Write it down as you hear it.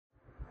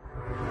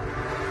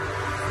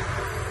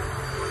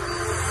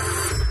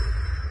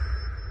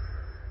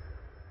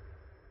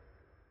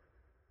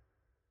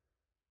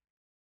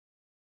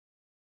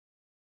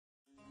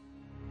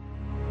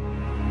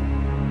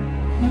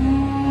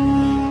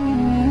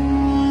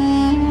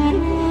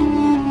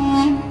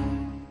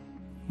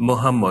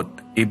মোহাম্মদ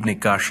ইবনে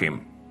কাশিম,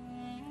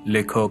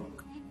 লেখক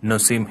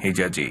নসিম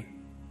হিজাজি,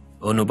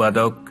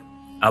 অনুবাদক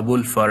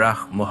আবুল ফরাহ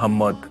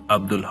মোহাম্মদ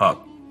আব্দুল হক,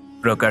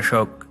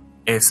 প্রকাশক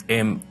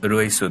এস.এম.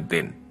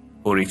 রইসউদ্দিন,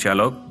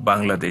 পরিচালক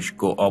Bangladesh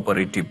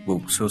cooperative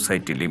book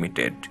society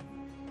limited,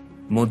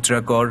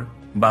 মুদ্রাকর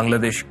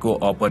Bangladesh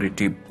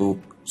cooperative book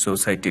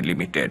society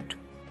limited.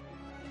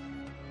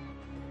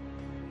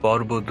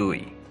 পর্ব ২,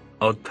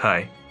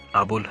 অধ্যায়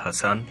আবুল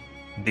হাসান,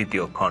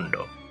 দ্বিতীয় খণ্ড।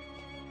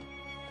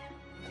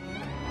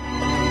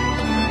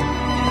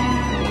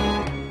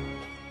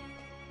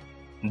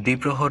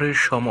 দ্বিপ্রহরের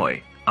সময়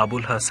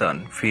আবুল হাসান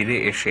ফিরে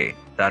এসে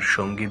তার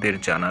সঙ্গীদের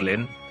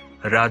জানালেন,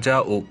 রাজা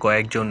ও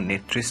কয়েকজন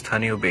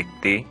নেতৃস্থানীয়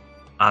ব্যক্তি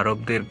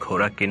আরবদের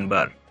ঘোড়া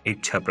কিনবার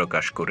ইচ্ছা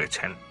প্রকাশ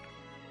করেছেন।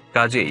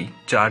 কাজেই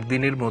 ৪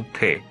 দিনের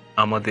মধ্যে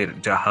আমাদের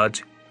জাহাজ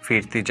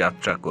ফিরতি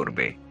যাত্রা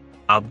করবে।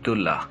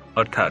 আবদুল্লাহ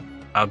অর্থাৎ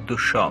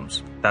আব্দুস শমস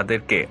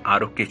তাদেরকে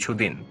আরো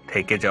কিছুদিন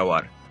থেকে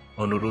যাওয়ার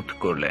অনুরোধ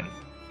করলেন,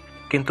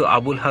 কিন্তু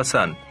আবুল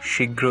হাসান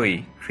শীঘ্রই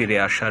ফিরে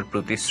আসার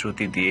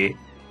প্রতিশ্রুতি দিয়ে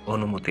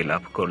অনুমতি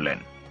লাভ করলেন।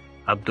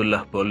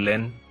 আবদুল্লাহ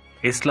বললেন,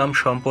 ইসলাম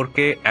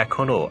সম্পর্কে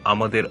এখনো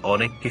আমাদের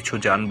অনেক কিছু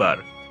জানবার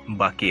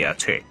বাকি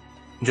আছে।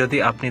 যদি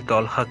আপনি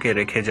তলহাকে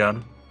রেখে যান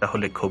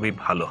তাহলে খুবই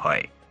ভালো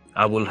হয়।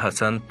 আবুল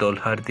হাসান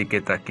তলহার দিকে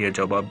তাকিয়ে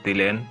জবাব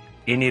দিলেন,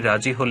 ইনি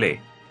রাজি হলে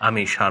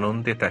আমি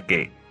সানন্দে তাকে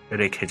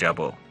রেখে যাব।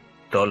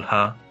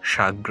 তলহা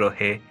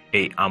সাগ্রহে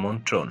এই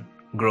আমন্ত্রণ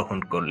গ্রহণ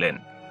করলেন।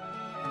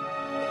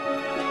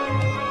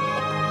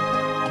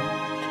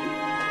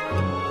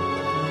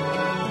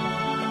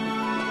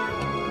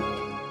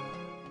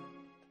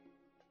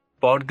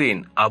 পরদিন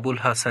আবুল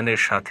হাসানের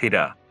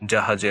সাথীরা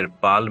জাহাজের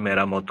পাল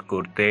মেরামত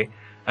করতে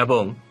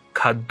এবং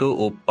খাদ্য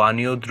ও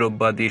পানীয়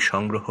দ্রব্যাদি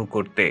সংগ্রহ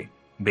করতে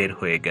বের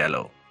হয়ে গেল।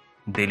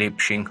 দিলীপ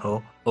সিংহ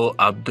ও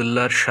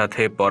আবদুল্লাহর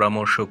সাথে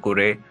পরামর্শ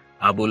করে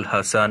আবুল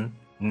হাসান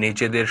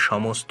নিজেদের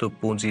সমস্ত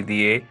পুঁজি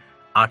দিয়ে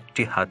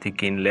 ৮টি হাতি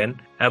কিনলেন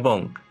এবং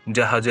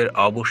জাহাজের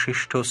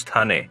অবশিষ্ট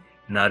স্থানে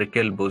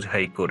নারকেল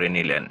বোঝাই করে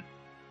নিলেন।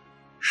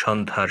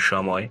 সন্ধ্যার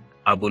সময়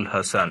আবুল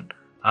হাসান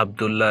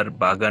আবদুল্লাহর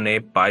বাগানে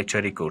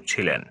পায়চারি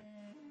করছিলেন।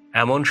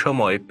 এমন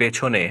সময়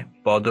পেছনে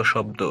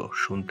পদশব্দ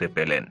শুনতে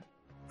পেলেন।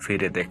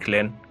 ফিরে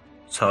দেখলেন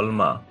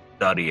সলমা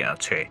দাঁড়িয়ে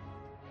আছে।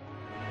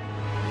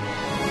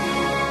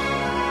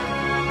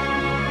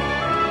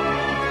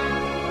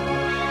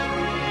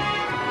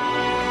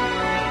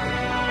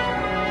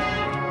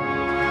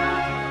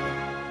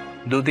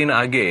 দুদিন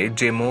আগে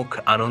যে মুখ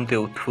আনন্দে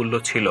উৎফুল্ল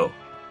ছিল,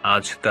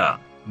 আজ তা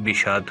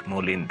বিষাদ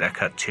মলিন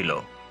দেখাচ্ছিল।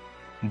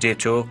 যে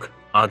চোখ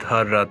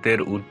আধার রাতের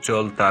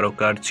উজ্জ্বল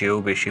তারকার চেয়েও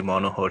বেশি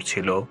মনোহর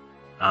ছিল,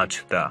 আজ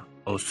তা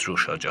অশ্রু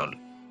সজল।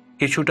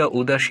 কিছুটা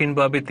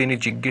উদাসীনভাবে তিনি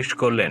জিজ্ঞেস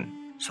করলেন,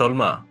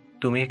 সলমা,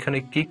 তুমি এখানে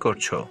কি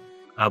করছো?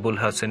 আবুল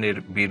হাসানের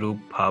বিরূপ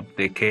ভাব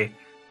দেখে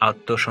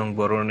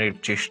আত্মসংবরণের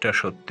চেষ্টা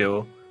সত্ত্বেও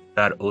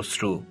তার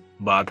অশ্রু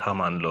বাধা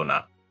মানল না।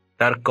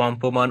 তার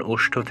কম্পমান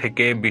ওষ্ঠ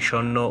থেকে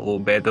বিষণ্ণ ও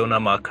বেদনা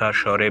মাখা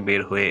স্বরে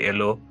বের হয়ে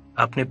এলো,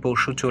 আপনি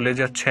পরশু চলে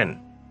যাচ্ছেন?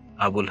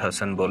 আবুল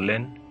হাসান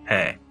বললেন,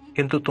 হ্যাঁ,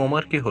 কিন্তু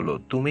তোমার কি হলো?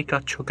 তুমি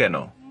কাঁদছ কেন?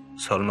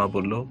 সলমা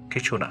বলল,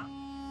 কিছু না।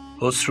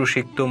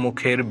 অশ্রুসিক্ত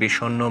মুখের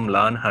বিষণ্ণ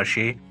ম্লান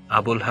হাসি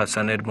আবুল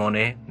হাসানের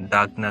মনে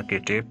দাগ না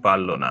কেটে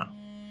পারল না।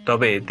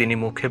 তবে তিনি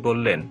মুখে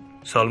বললেন,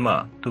 সলমা,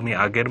 তুমি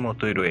আগের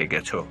মতোই রয়ে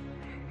গেছ।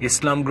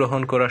 ইসলাম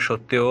গ্রহণ করা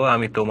সত্ত্বেও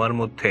আমি তোমার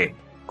মধ্যে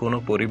কোনো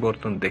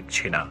পরিবর্তন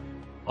দেখছি না।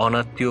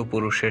 অনাত্মীয়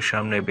পুরুষের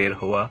সামনে বের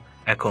হওয়া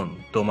এখন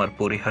তোমার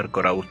পরিহার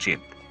করা উচিত।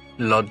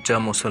 লজ্জা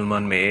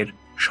মুসলমান মেয়ের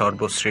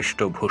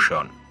সর্বশ্রেষ্ঠ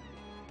ভূষণ।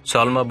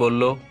 সলমা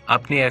বলল,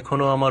 আপনি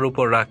এখনো আমার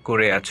উপর রাগ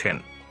করে আছেন।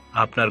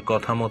 আপনার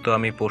কথা মতো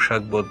আমি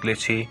পোশাক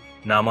বদলেছি,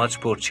 নামাজ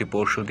পড়ছি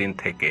পরশুদিন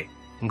থেকে,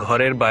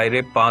 ঘরের বাইরে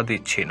পা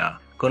দিচ্ছি না।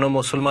 কোনো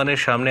মুসলমানের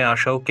সামনে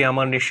আসাও কি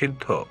আমার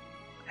নিষিদ্ধ?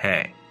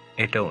 হ্যাঁ,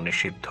 এটাও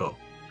নিষিদ্ধ।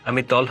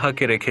 আমি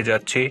তলহাকে রেখে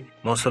যাচ্ছি।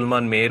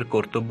 মুসলমান মেয়ের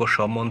কর্তব্য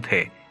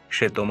সম্বন্ধে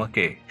সে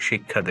তোমাকে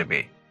শিক্ষা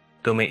দেবে।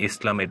 তুমি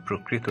ইসলামের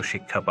প্রকৃত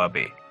শিক্ষা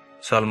পাবে।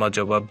 সলমা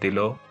জবাব দিল,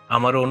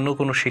 আমার অন্য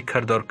কোনো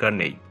শিক্ষার দরকার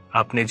নেই।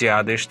 আপনি যে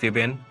আদেশ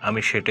দিবেন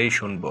আমি সেটাই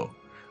শুনব।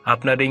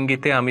 আপনার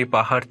ইঙ্গিতে আমি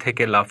পাহাড়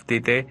থেকে লাফ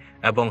দিতে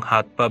এবং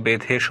হাত পা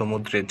বেঁধে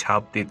সমুদ্রে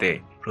ঝাঁপ দিতে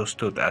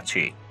প্রস্তুত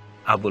আছি।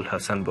 আবুল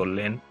হাসান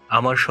বললেন,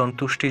 আমার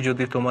সন্তুষ্টি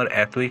যদি তোমার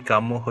এতই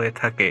কাম্য হয়ে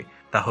থাকে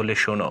তাহলে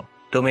শোনো,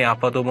 তুমি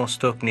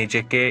আপাদমস্তক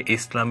নিজেকে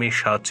ইসলামী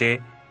সাঁচে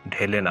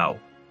ঢেলে নাও।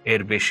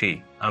 এর বেশি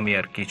আমি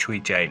আর কিছুই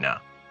চাই না।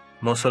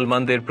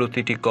 মুসলমানদের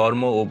প্রতিটি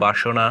কর্ম ও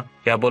বাসনা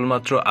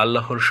কেবলমাত্র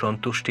আল্লাহর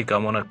সন্তুষ্টি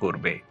কামনা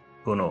করবে,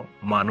 কোনো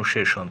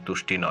মানুষের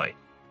সন্তুষ্টি নয়।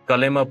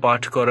 কালেমা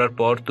পাঠ করার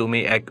পর তুমি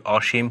এক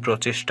অসীম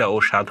প্রচেষ্টা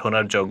ও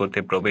সাধনার জগতে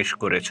প্রবেশ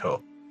করেছ।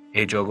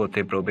 এই জগতে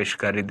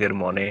প্রবেশকারীদের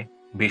মনে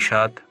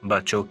বিষাদ বা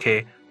চোখে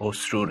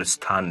অশ্রুর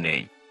স্থান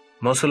নেই।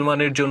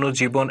 মুসলমানের জন্য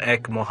জীবন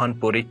এক মহান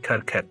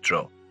পরীক্ষার ক্ষেত্র।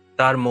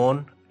 তার মন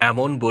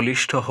এমন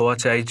বলিষ্ঠ হওয়া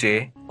চাই যে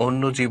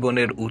অন্য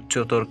জীবনের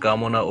উচ্চতর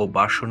কামনা ও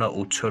বাসনা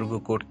উৎসর্গ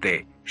করতে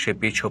সে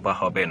পিছপা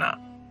হবে না।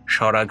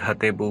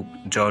 স্বরাঘাতে বুক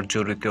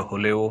জর্জরিত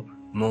হলেও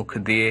মুখ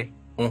দিয়ে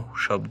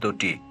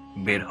শব্দটি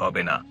বের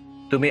হবে না।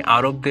 তুমি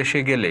আরব দেশে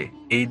গেলে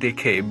এই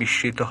দেখে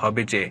বিস্মিত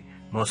হবে যে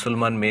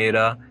মুসলমান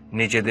মেয়েরা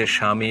নিজেদের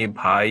স্বামী,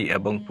 ভাই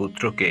এবং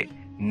পুত্রকে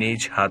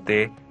নিজ হাতে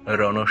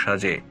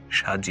রণসাজে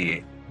সাজিয়ে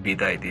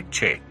বিদায়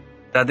দিচ্ছে।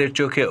 তাদের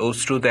চোখে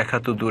অশ্রু দেখা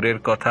তো দূরের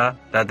কথা,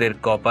 তাদের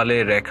কপালে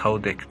রেখাও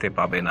দেখতে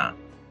পাবে না।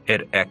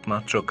 এর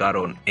একমাত্র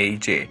কারণ এই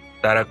যে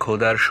তারা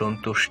খোদার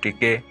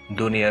সন্তুষ্টিকে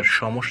দুনিয়ার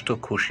সমস্ত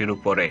খুশির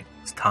উপরে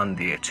স্থান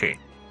দিয়েছে।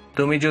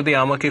 তুমি যদি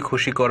আমাকে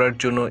খুশি করার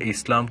জন্য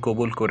ইসলাম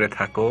কবুল করে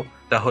থাকো,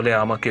 তাহলে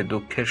আমাকে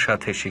দুঃখের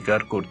সাথে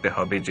স্বীকার করতে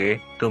হবে যে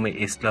তুমি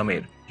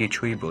ইসলামের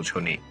কিছুই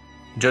বোঝনি।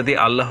 যদি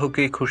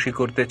আল্লাহকেই খুশি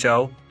করতে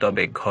চাও,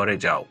 তবে ঘরে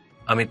যাও।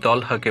 আমি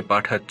তলহাকে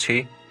পাঠাচ্ছি,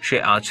 সে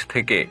আজ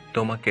থেকে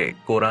তোমাকে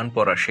কোরআন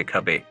পড়া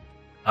শেখাবে।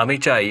 আমি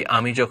চাই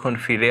আমি যখন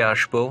ফিরে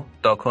আসব,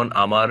 তখন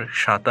আমার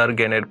সাঁতার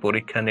জ্ঞানের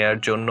পরীক্ষা নেয়ার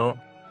জন্য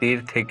তীর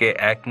থেকে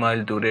 1 মাইল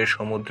দূরে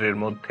সমুদ্রের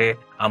মধ্যে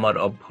আমার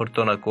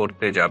অভ্যর্থনা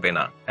করতে যাবে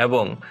না,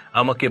 এবং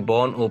আমাকে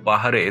বন ও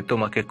পাহাড়ে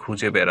তোমাকে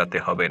খুঁজে বেড়াতে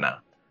হবে না।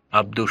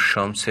 আব্দুস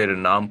শামসের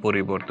নাম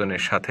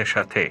পরিবর্তনের সাথে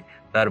সাথে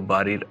তার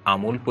বাড়ির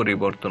আমূল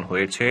পরিবর্তন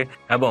হয়েছে,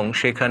 এবং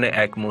সেখানে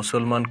এক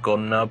মুসলমান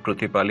কন্যা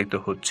প্রতিপালিত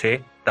হচ্ছে,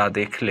 তা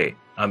দেখলে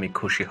আমি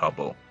খুশি হব।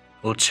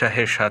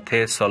 উৎসাহের সাথে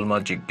সলমা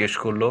জিজ্ঞেস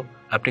করল,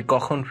 আপনি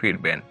কখন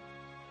ফিরবেন?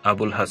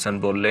 আবুল হাসান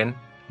বললেন,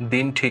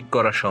 দিন ঠিক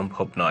করা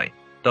সম্ভব নয়,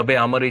 তবে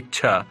আমার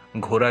ইচ্ছা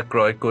ঘোড়া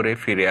ক্রয় করে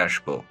ফিরে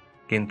আসব।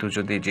 কিন্তু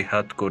যদি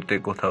জিহাদ করতে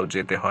কোথাও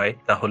যেতে হয়,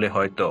 তাহলে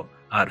হয়তো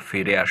আর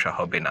ফিরে আসা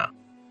হবে না।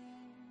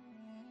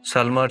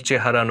 সালমার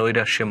চেহারা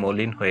নৈরাশ্যে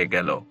মলিন হয়ে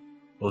গেল।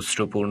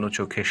 অশ্রুপূর্ণ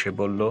চোখে সে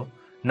বলল,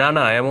 না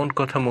না, এমন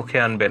কথা মুখে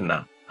আনবেন না,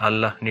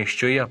 আল্লাহ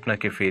নিশ্চয়ই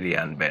আপনাকে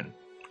ফিরিয়ে আনবেন।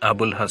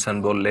 আবুল হাসান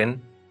বললেন,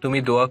 তুমি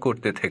দোয়া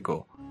করতে থেকো,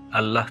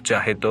 আল্লাহ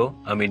চাহে তো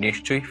আমি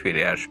নিশ্চয়ই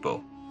ফিরে আসব।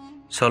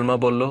 সলমা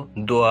বলল,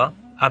 দোয়া?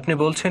 আপনি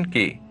বলছেন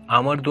কি?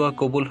 আমার দোয়া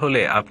কবুল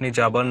হলে আপনি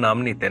যাবার নাম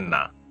নিতেন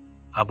না।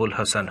 আবুল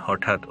হাসান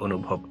হঠাৎ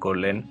অনুভব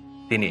করলেন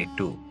তিনি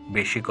একটু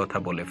বেশি কথা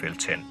বলে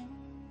ফেলছেন।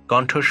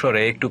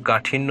 কণ্ঠস্বরে একটু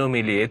কাঠিন্য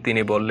মিলিয়ে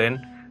তিনি বললেন,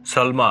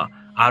 সলমা,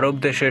 আরব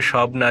দেশের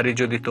সব নারী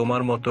যদি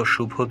তোমার মতো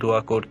শুভ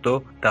দোয়া করত,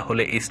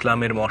 তাহলে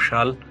ইসলামের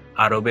মশাল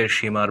আরবের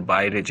সীমার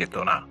বাইরে যেত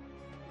না।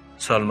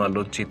 সলমা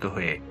লজ্জিত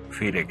হয়ে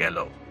ফিরে গেল।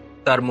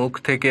 তার মুখ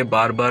থেকে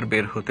বারবার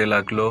বের হতে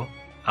লাগলো,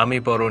 আমি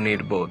বড়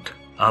নির্বোধ,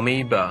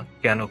 আমিই বা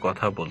কেন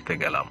কথা বলতে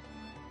গেলাম।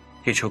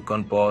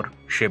 কিছুক্ষণ পর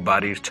সে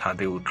বাড়ির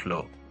ছাদে উঠল।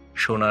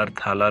 সোনার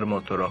থালার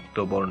মতো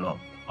রক্তবর্ণ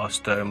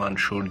অস্তয়মান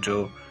সূর্য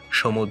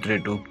সমুদ্রে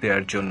ডুব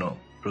দেওয়ার জন্য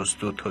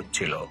প্রস্তুত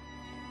হচ্ছিল।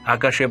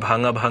 আকাশে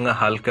ভাঙা ভাঙা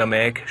হালকা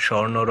মেঘ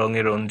স্বর্ণ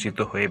রঙে রঞ্জিত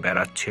হয়ে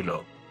বেড়াচ্ছিল।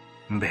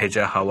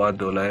 ভেজা হাওয়া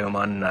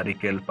দোলায়মান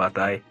নারিকেল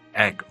পাতায়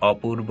এক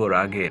অপূর্ব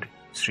রাগের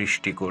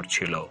সৃষ্টি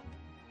করছিল।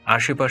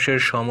 আশেপাশের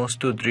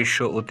সমস্ত দৃশ্য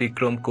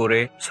অতিক্রম করে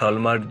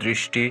সলমার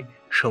দৃষ্টি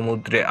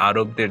সমুদ্রে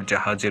আরবদের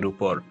জাহাজের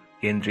উপর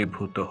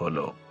কেন্দ্রীভূত হল।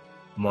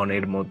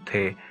 মনের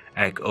মধ্যে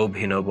এক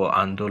অভিনব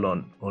আন্দোলন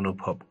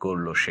অনুভব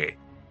করল সে।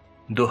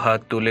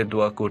 দুহাত তুলে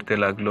দোয়া করতে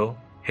লাগলো,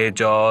 হে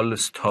জল,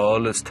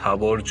 স্থল,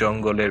 স্থাবর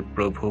জঙ্গলের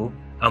প্রভু,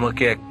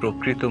 আমাকে এক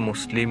প্রকৃত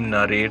মুসলিম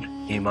নারীর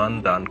ঈমান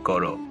দান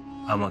করো,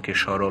 আমাকে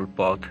সরল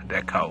পথ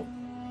দেখাও।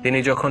 তিনি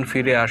যখন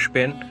ফিরে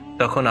আসবেন,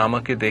 তখন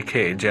আমাকে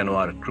দেখে যেন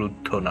আর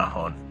ক্রুদ্ধ না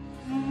হন।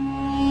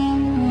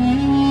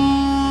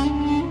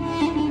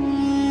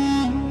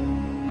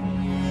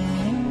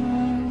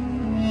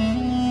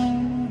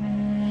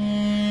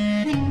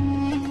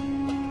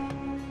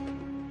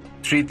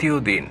 তৃতীয়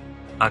দিন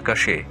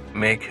আকাশে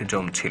মেঘ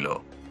জমছিল।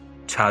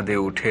 ছাদে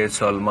উঠে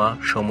সলমা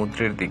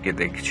সমুদ্রের দিকে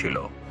দেখছিল।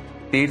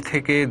 তীর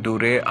থেকে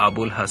দূরে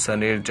আবুল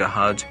হাসানের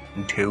জাহাজ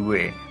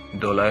ঢেউয়ে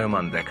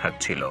দোলায়মান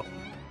দেখাচ্ছিল।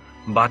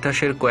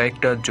 বাতাসের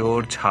কয়েকটা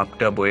জোর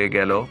ঝাপটা বয়ে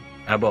গেল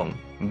এবং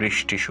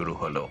বৃষ্টি শুরু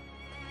হলো।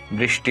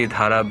 বৃষ্টি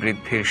ধারা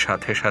বৃদ্ধির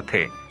সাথে সাথে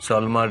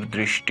সলমার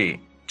দৃষ্টি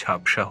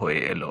ঝাপসা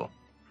হয়ে এলো।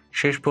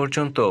 শেষ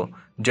পর্যন্ত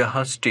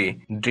জাহাজটি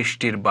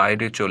দৃষ্টির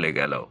বাইরে চলে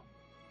গেল।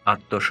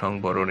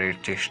 আত্মসংবরণের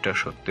চেষ্টা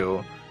সত্ত্বেও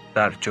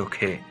তার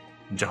চোখে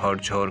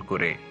ঝরঝর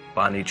করে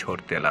পানি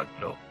ঝরতে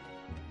লাগলো।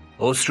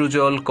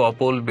 অশ্রুজল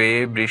কপল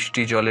বেয়ে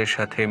বৃষ্টি জলের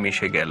সাথে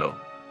মিশে গেল।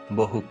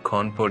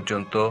 বহুক্ষণ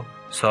পর্যন্ত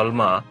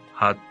সলমা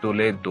হাত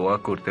তুলে দোয়া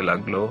করতে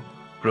লাগলো,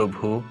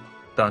 প্রভু,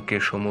 তাকে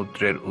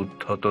সমুদ্রের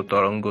উদ্ধত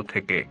তরঙ্গ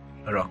থেকে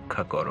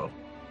রক্ষা করো।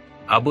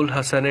 আবুল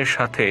হাসানের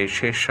সাথে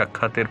শেষ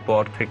সাক্ষাতের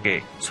পর থেকে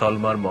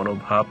সলমার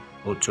মনোভাব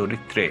ও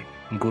চরিত্রে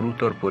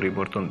গুরুতর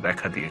পরিবর্তন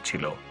দেখা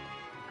দিয়েছিল।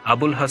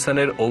 আবুল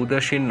হাসানের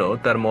ঔদাসীন্য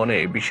তার মনে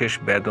বিশেষ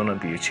বেদনা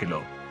দিয়েছিল।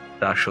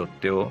 তা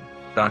সত্ত্বেও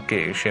তাকে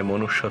সে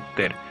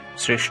মনুষ্যত্বের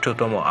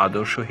শ্রেষ্ঠতম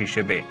আদর্শ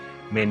হিসেবে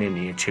মেনে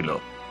নিয়েছিল।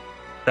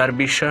 তার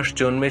বিশ্বাস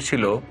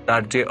জন্মেছিল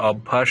তার যে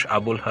অভ্যাস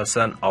আবুল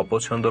হাসান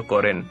অপছন্দ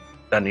করেন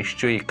তা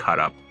নিশ্চয়ই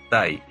খারাপ।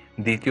 তাই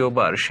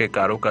দ্বিতীয়বার সে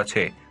কারো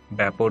কাছে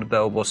বেপরদা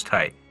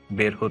অবস্থায়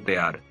বের হতে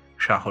আর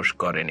সাহস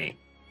করেনি।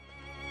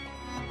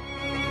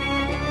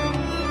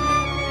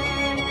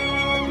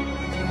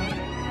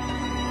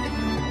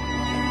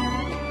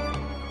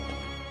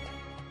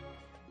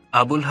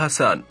 আবুল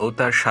হাসান ও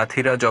তার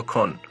সাথীরা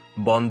যখন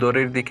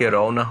বন্দরের দিকে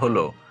রওনা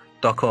হলো,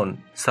 তখন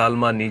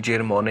সালমা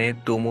নিজের মনে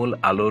তুমুল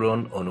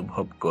আলোড়ন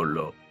অনুভব করল।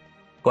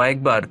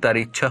 কয়েকবার তার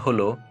ইচ্ছা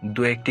হলো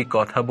দু একটি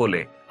কথা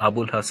বলে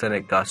আবুল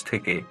হাসানের কাছ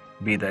থেকে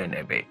বিদায়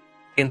নেবে,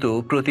 কিন্তু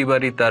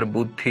প্রতিবারই তার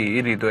বুদ্ধি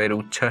হৃদয়ের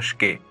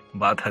উচ্ছ্বাসকে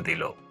বাধা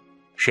দিল।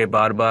 সে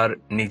বারবার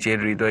নিজের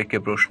হৃদয়কে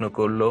প্রশ্ন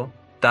করল,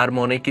 তার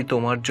মনে কি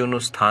তোমার জন্য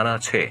স্থান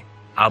আছে?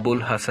 আবুল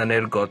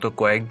হাসানের গত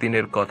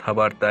কয়েকদিনের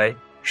কথাবার্তায়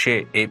সে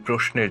এই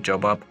প্রশ্নের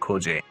জবাব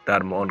খোঁজে।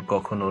 তার মন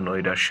কখনো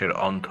নৈরাশ্যের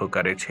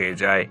অন্ধকারে ছেয়ে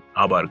যায়,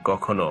 আবার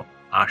কখনো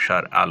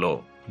আশার আলো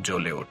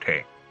জ্বলে ওঠে।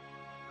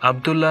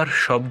 আব্দুল্লাহর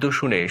শব্দ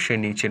শুনে সে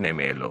নিচে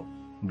নেমে এলো।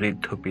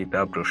 বৃদ্ধ পিতা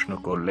প্রশ্ন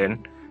করলেন,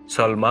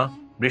 সলমা,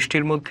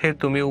 বৃষ্টির মধ্যে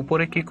তুমি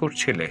উপরে কি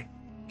করছিলে?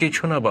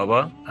 কিছু না বাবা,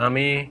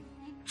 আমি।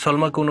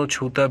 সলমা কোনো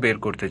ছুতা বের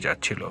করতে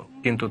যাচ্ছিল,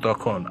 কিন্তু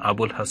তখন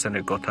আবুল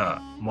হাসানের কথা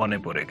মনে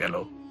পড়ে গেল।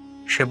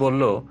 সে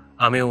বলল,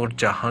 আমি ওর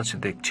জাহাজ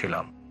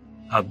দেখছিলাম।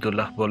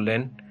 আব্দুল্লাহ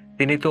বললেন,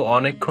 তিনি তো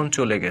অনেকক্ষণ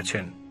চলে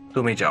গেছেন,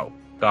 তুমি যাও,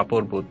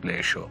 কাপড় বদলে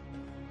এসো।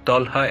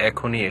 তলহা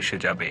এখনই এসে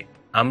যাবে,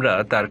 আমরা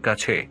তার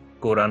কাছে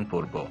কোরআন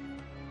পড়ব।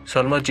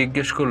 সলমা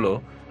জিজ্ঞেস করল,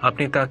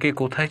 আপনি তাকে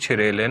কোথায়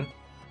ছেড়ে এলেন?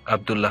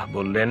 আব্দুল্লাহ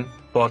বললেন,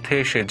 পথে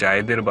সে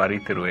জায়েদের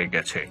বাড়িতে রয়ে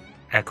গেছে,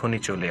 এখনই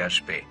চলে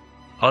আসবে।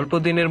 অল্প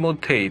দিনের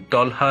মধ্যেই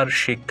তলহার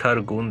শিক্ষার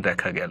গুণ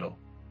দেখা গেল।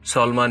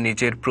 সলমা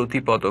নিজের প্রতি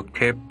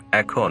পদক্ষেপ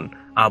এখন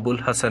আবুল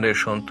হাসানের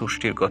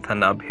সন্তুষ্টির কথা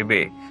না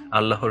ভেবে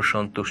আল্লাহর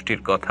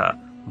সন্তুষ্টির কথা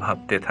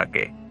ভাবতে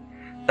থাকে।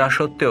 তা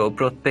সত্ত্বেও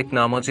প্রত্যেক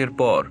নামাজের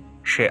পর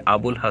সে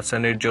আবুল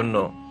হাসানের জন্য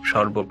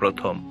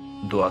সর্বপ্রথম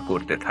দোয়া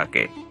করতে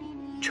থাকে।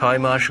 6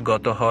 মাস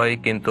গত হয়,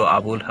 কিন্তু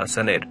আবুল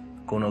হাসানের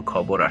কোনো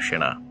খবর আসে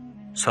না।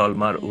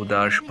 সলমার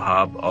উদাস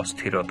ভাব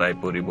অস্থিরতায়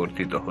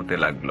পরিবর্তিত হতে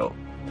লাগল।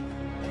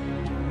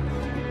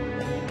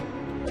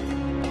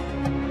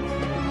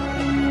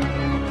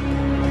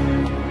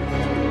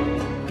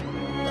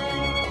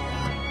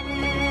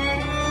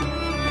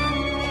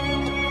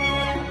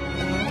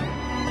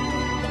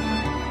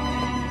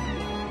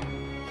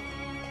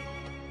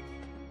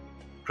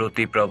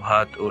 প্রতি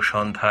প্রভাত ও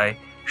সন্ধ্যায়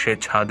সে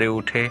ছাদে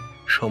উঠে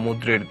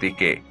সমুদ্রের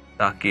দিকে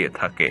তাকিয়ে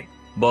থাকে।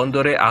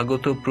 বন্দরে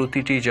আগত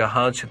প্রতিটি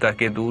জাহাজ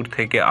তাকে দূর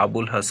থেকে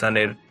আবুল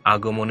হাসানের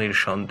আগমনের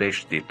সন্দেশ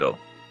দিত।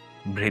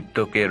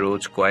 ভৃত্যকে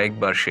রোজ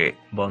কয়েকবার সে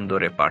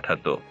বন্দরে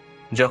পাঠাতো।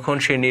 যখন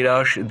সে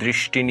নিরাশ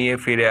দৃষ্টি নিয়ে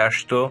ফিরে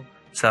আসতো,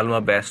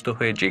 সালমা ব্যস্ত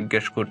হয়ে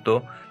জিজ্ঞেস করত,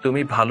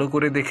 তুমি ভালো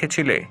করে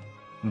দেখেছিলে?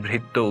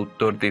 ভৃত্য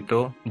উত্তর দিত,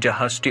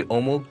 জাহাজটি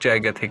অমুক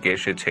জায়গা থেকে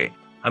এসেছে,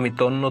 আমি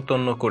তন্ন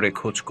তন্ন করে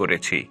খোঁজ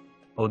করেছি,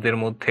 ওদের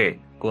মধ্যে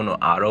কোনো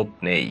আরব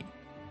নেই।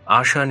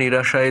 আশা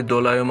নিরাশায়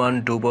দোলায়মান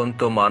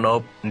ডুবন্ত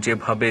মানব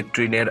যেভাবে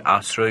তৃণের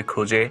আশ্রয়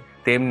খোঁজে,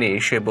 তেমনি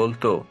সে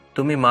বলতো,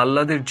 তুমি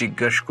মাল্লাদের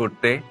জিজ্ঞেস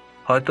করতে,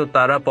 হয়তো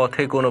তারা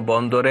পথে কোনো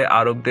বন্দরে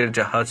আরবদের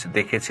জাহাজ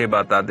দেখেছে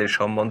বা তাদের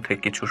সম্বন্ধে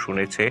কিছু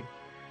শুনেছে।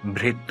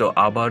 ভৃত্য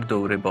আবার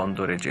দৌড়ে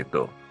বন্দরে যেত।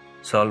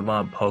 সলমা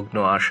ভগ্ন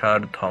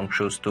আশার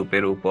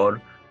ধ্বংসস্তূপের উপর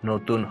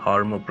নতুন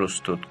হর্ম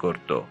প্রস্তুত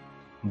করত।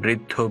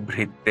 বৃদ্ধ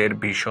ভৃত্যের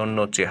বিষণ্ণ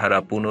চেহারা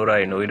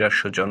পুনরায়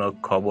নৈরাশ্যজনক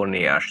খবর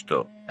নিয়ে আসত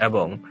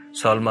এবং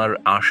সলমার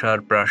আশার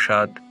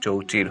প্রাসাদ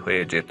চৌচির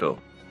হয়ে যেত।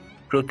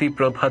 প্রতি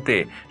প্রভাতে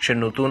সে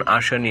নতুন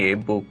আশা নিয়ে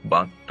বুক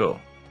বাঁধত।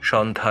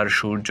 সন্ধ্যার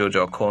সূর্য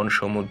যখন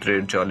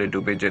সমুদ্রের জলে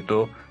ডুবে যেত,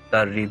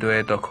 তার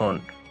হৃদয়ে তখন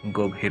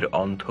গভীর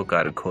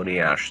অন্ধকার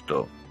ঘনিয়ে আসত।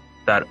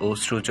 তার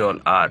অশ্রুজল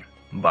আর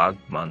বাগ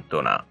মানত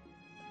না।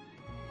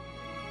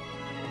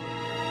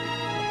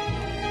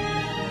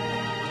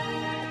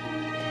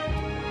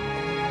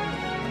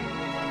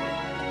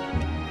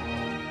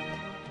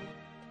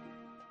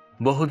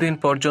 বহুদিন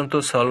পর্যন্ত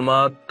সলমা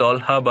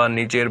তলহা বা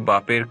নিজের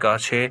বাপের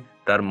কাছে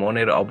তার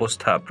মনের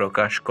অবস্থা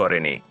প্রকাশ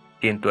করেনি,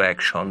 কিন্তু এক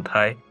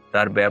সন্ধ্যায়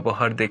তার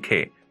ব্যবহার দেখে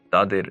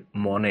তাদের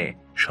মনে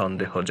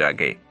সন্দেহ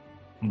জাগে।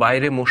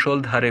 বাইরে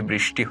মুষলধারে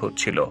বৃষ্টি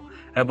হচ্ছিল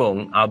এবং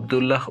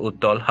আব্দুল্লাহ ও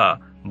তলহা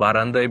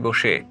বারান্দায়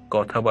বসে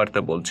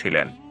কথাবার্তা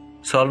বলছিলেন।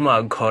 সলমা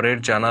ঘরের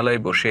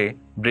জানালায় বসে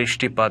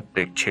বৃষ্টিপাত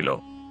দেখছিল।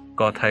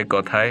 কথায়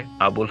কথায়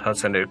আবুল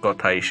হাসানের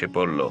কথা এসে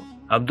পড়ল।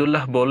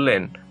 আব্দুল্লাহ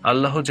বললেন,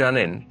 আল্লাহ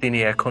জানেন তিনি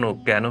এখনো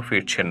কেন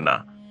ফিরছেন না,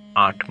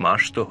 8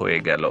 মাস তো হয়ে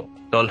গেল।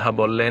 তলহা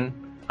বললেন,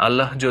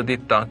 আল্লাহ যদি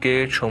তাকে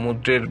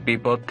সমুদ্রের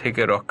বিপদ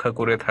থেকে রক্ষা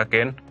করে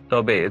থাকেন,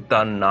 তবে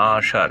তার না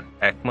আসার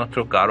একমাত্র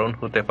কারণ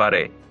হতে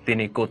পারে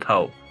তিনি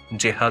কোথাও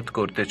জেহাদ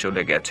করতে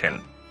চলে গেছেন।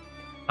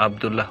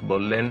 আব্দুল্লাহ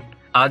বললেন,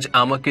 আজ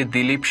আমাকে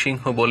দিলীপ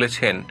সিংহ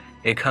বলেছেন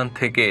এখান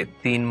থেকে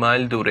 3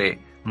 মাইল দূরে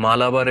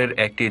মালাবারের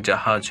একটি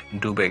জাহাজ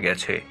ডুবে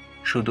গেছে।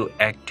 শুধু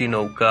একটি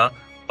নৌকা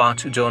 5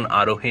 জন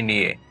আরোহী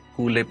নিয়ে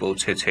কুলে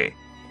পৌঁছেছে।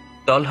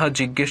 তলহা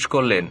জিজ্ঞেস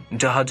করলেন,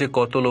 জাহাজে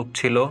কত লোক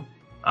ছিল?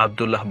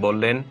 আব্দুল্লাহ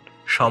বললেন,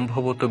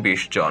 সম্ভবত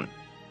 20 জন।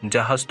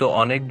 জাহাজ তো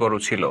অনেক বড়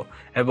ছিল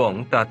এবং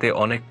তাতে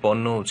অনেক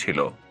পণ্যও ছিল।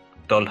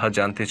 তলহা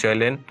জানতে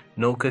চাইলেন,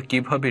 নৌকা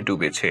কিভাবে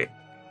ডুবেছে?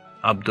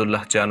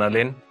 আব্দুল্লাহ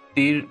জানালেন,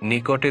 তীর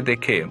নিকটে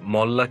দেখে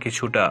মল্লা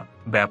কিছুটা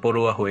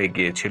বেপরোয়া হয়ে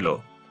গিয়েছিল।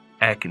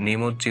 এক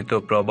নিমজ্জিত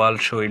প্রবাল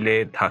শৈলে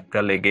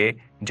ধাক্কা লেগে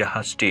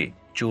জাহাজটি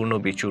চূর্ণ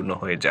বিচূর্ণ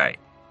হয়ে যায়।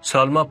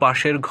 সলমা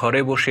পাশের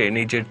ঘরে বসে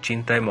নিজের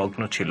চিন্তায়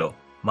মগ্ন ছিল।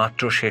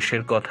 মাত্র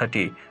শেষের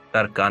কথাটি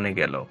তার কানে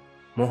গেল।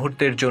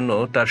 মুহূর্তের জন্য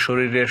তার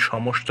শরীরের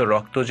সমস্ত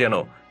রক্ত যেন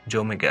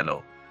জমে গেল।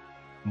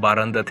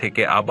 বারান্দা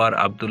থেকে আবার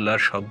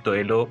আব্দুল্লাহর শব্দ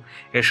এলো,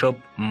 এসব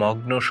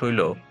মগ্ন শৈল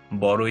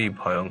বড়ই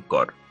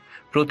ভয়ঙ্কর।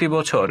 প্রতি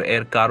বছর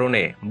এর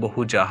কারণে বহু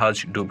জাহাজ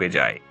ডুবে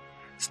যায়।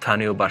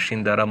 স্থানীয়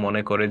বাসিন্দারা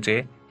মনে করে যে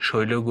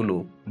শৈলগুলো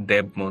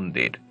দেব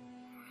মন্দির।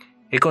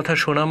 একথা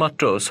শোনা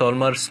মাত্র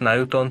সলমার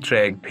স্নায়ুতন্ত্রে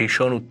এক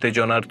ভীষণ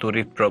উত্তেজনার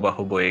তড়িৎ প্রবাহ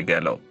বয়ে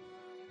গেল।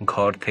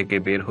 ঘর থেকে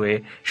বের হয়ে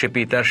সে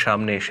পিতার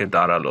সামনে এসে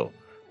দাঁড়ালো।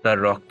 তার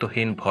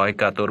রক্তহীন ভয়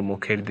কাতর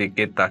মুখের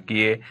দিকে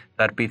তাকিয়ে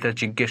তার পিতা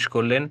জিজ্ঞেস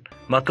করলেন,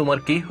 মা, তোমার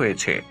কি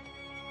হয়েছে?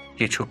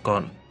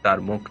 কিছুক্ষণ তার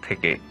মুখ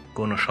থেকে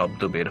কোনো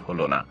শব্দ বের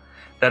হলো না।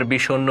 তার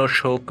বিষণ্ণ,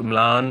 শোক,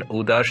 ম্লান,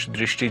 উদাস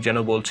দৃষ্টি যেন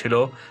বলছিল,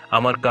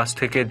 আমার কাছ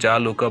থেকে যা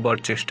লুকাবার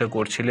চেষ্টা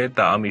করছিলে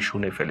তা আমি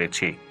শুনে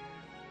ফেলেছি।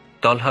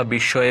 তলহা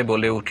বিস্ময়ে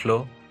বলে উঠল,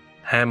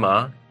 হ্যাঁ মা,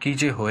 কি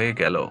যে হয়ে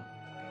গেল।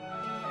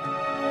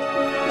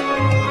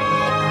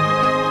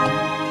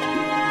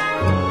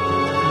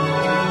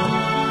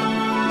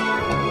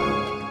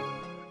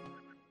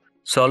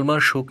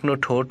 সলমার শুকনো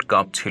ঠোঁট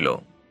কাঁপছিল,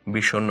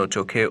 বিষণ্ণ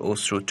চোখে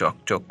অশ্রু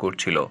চকচক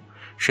করছিল।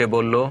 সে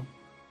বলল,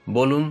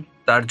 বলুন,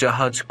 তার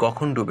জাহাজ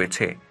কখন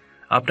ডুবেছে?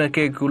 আপনাকে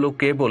এগুলো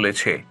কে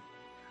বলেছে?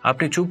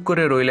 আপনি চুপ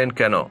করে রইলেন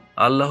কেন?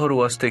 আল্লাহর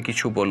ওয়াস্তে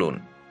কিছু বলুন।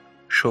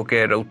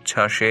 শোকের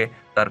উচ্ছ্বাসে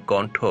তার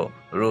কণ্ঠ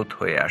রোধ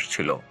হয়ে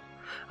আসছিল।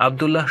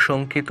 আব্দুল্লাহ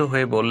শঙ্কিত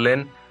হয়ে বললেন,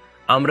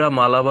 আমরা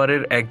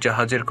মালাবারের এক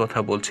জাহাজের কথা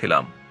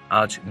বলছিলাম,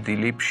 আজ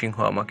দিলীপ সিংহ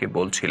আমাকে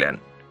বলছিলেন।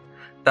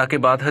 তাকে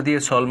বাধা দিয়ে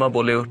সলমা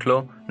বলে উঠল,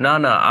 না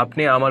না,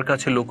 আপনি আমার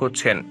কাছে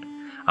লুকোচ্ছেন,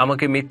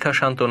 আমাকে মিথ্যা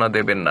সান্ত্বনা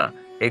দেবেন না।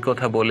 এই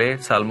কথা বলে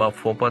সালমা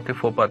ফোঁপাতে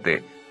ফোঁপাতে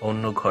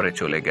অন্য ঘরে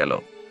চলে গেল।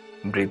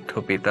 বৃদ্ধ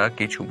পিতা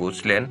কিছু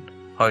বুঝলেন,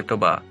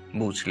 হয়তোবা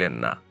বুঝলেন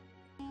না।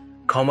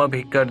 ক্ষমা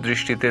ভিক্ষার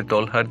দৃষ্টিতে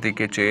তলহার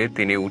দিকে চেয়ে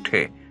তিনি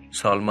উঠে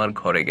সলমার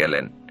ঘরে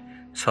গেলেন।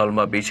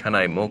 সলমা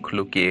বিছানায় মুখ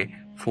লুকিয়ে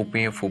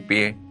ফুপিয়ে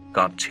ফুপিয়ে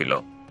কাঁদছিল।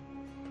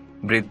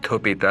 বৃদ্ধ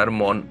পিতার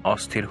মন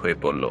অস্থির হয়ে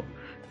পড়ল।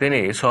 তিনি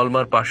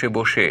সলমার পাশে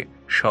বসে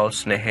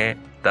সস্নেহে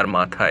তার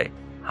মাথায়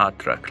হাত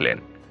রাখলেন,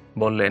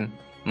 বললেন,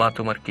 মা,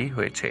 তোমার কি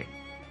হয়েছে?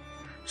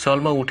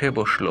 সলমা উঠে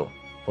বসল,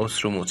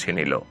 অশ্রু মুছে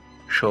নিল,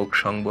 শোক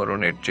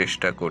সংবরণের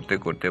চেষ্টা করতে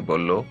করতে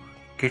বলল,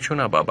 কিছু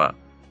না বাবা,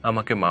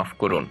 আমাকে মাফ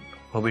করুন,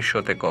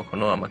 ভবিষ্যতে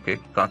কখনো আমাকে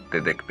কাঁদতে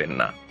দেখবেন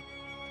না।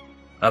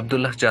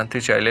 আব্দুল্লাহ জানতে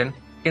চাইলেন,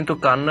 কিন্তু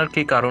কান্নার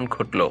কি কারণ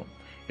ঘটল?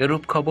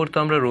 এরূপ খবর তো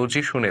আমরা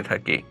রোজই শুনে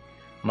থাকি।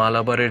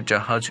 মালাবারের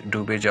জাহাজ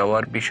ডুবে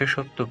যাওয়ার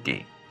বিশেষত্ব কি?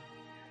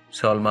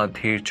 সলমা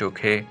ধীর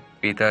চোখে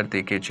পিতার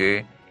দিকে চেয়ে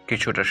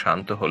কিছুটা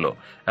শান্ত হলো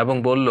এবং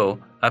বলল,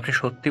 আপনি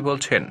সত্যি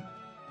বলছেন?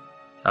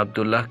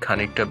 আব্দুল্লাহ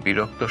খানিকটা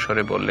বিরক্ত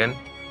স্বরে বললেন,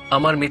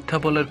 আমার মিথ্যা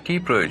বলার কি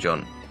প্রয়োজন?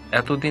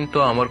 এতদিন তো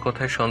আমার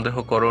কথায় সন্দেহ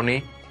করনি।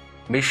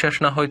 বিশ্বাস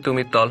না হয়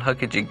তুমি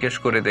তলহাকে জিজ্ঞেস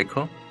করে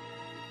দেখো।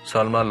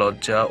 সলমা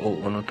লজ্জা ও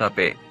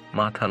অনুতাপে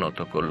মাথা নত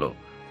করল,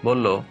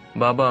 বলল,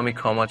 বাবা, আমি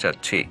ক্ষমা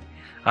চাচ্ছি,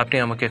 আপনি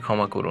আমাকে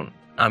ক্ষমা করুন।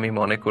 আমি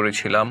মনে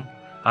করেছিলাম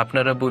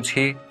আপনারা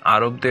বুঝি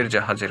আরবদের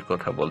জাহাজের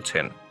কথা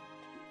বলছেন।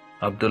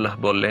 আব্দুল্লাহ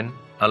বললেন,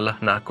 আল্লাহ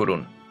না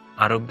করুন,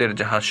 আরবদের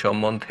জাহাজ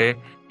সম্বন্ধে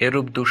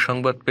এরূপ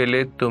দুঃসংবাদ পেলে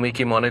তুমি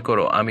কি মনে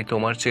করো আমি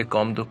তোমার চেয়ে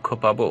কম দুঃখ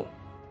পাব?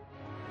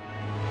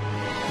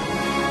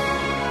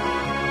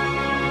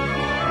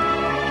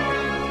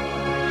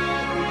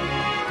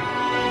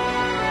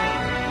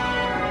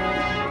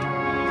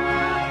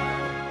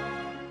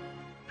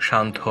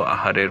 শান্ত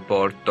আহারের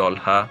পর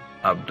তলহা,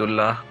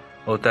 আব্দুল্লাহ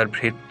ও তার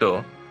ভৃত্য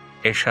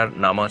এশার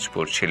নামাজ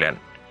পড়ছিলেন।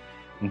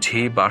 ঝি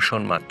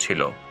বাসন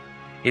মাজছিল।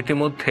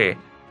 ইতিমধ্যে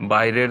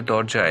বাইরের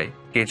দরজায়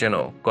কে যেন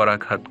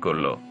করাঘাত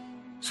করল।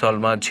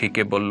 সলমা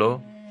ঝিকে বলল,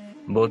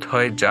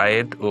 বোধহয়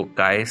জায়েদ ও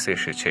কায়েস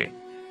এসেছে,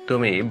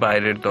 তুমি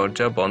বাইরের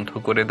দরজা বন্ধ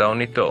করে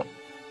দাওনি তো?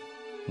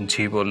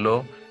 ঝি বলল,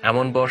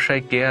 এমন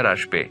বর্ষায় কে আর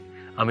আসবে?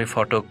 আমি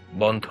ফটক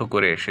বন্ধ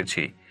করে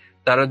এসেছি।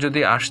 তারা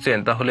যদি আসতেন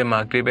তাহলে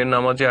মাগরিবের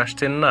নামাজে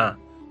আসতেন না।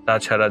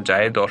 তাছাড়া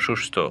জায়েদ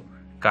অসুস্থ,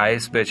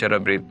 কায়েস বেচারা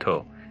বৃদ্ধ,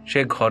 সে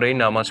ঘরেই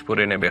নামাজ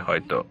পড়ে নেবে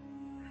হয়তো।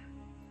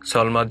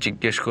 সলমা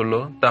জিজ্ঞেস করল,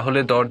 তাহলে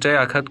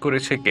দরজায় আঘাত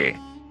করেছে কে?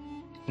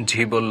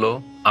 ঝি বলল,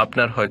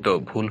 আপনার হয়তো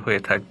ভুল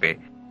হয়ে থাকবে,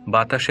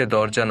 বাতাসে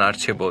দরজা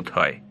নাড়ছে বোধ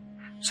হয়।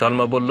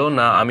 সলমা বলল,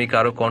 না, আমি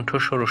কারো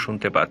কণ্ঠস্বরও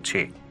শুনতে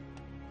পাচ্ছি।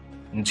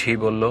 ঝি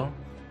বলল,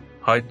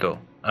 হয়তো,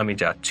 আমি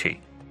যাচ্ছি,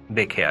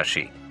 দেখে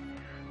আসি।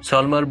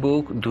 সলমার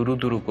বুক দুরু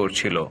দুরু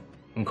করছিল।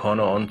 ঘন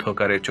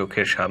অন্ধকারে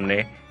চোখের সামনে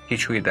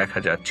কিছুই দেখা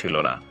যাচ্ছিল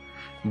না।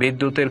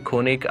 বিদ্যুতের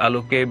ক্ষণিক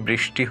আলোকে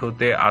বৃষ্টি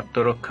হতে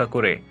আত্মরক্ষা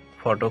করে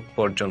ফটক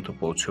পর্যন্ত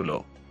পৌঁছল।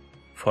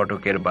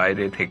 ফটকের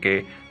বাইরে থেকে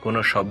কোনো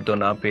শব্দ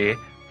না পেয়ে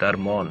তার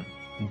মন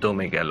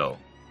দমে গেল।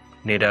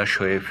 নিরাশ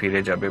হয়ে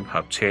ফিরে যাবে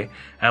ভাবছে,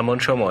 এমন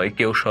সময়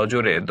কেউ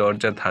সজোরে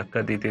দরজা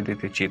ধাক্কা দিতে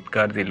দিতে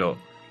চিৎকার দিল,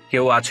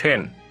 কেউ আছেন?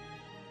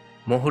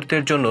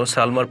 মুহূর্তের জন্য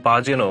সালমার পা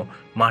যেন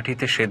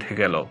মাটিতে সেধে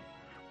গেল।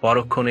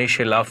 পরক্ষণেই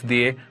সে লাফ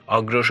দিয়ে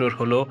অগ্রসর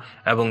হলো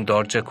এবং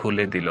দরজা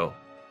খুলে দিল।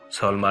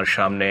 সলমার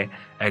সামনে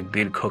এক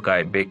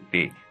দীর্ঘকায়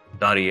ব্যক্তি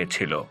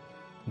দাঁড়িয়েছিল।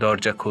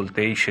 দরজা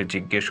খুলতেই সে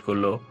জিজ্ঞেস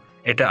করল,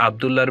 এটা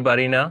আব্দুল্লাহর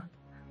বাড়ি না?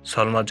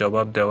 সলমা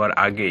জবাব দেওয়ার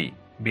আগেই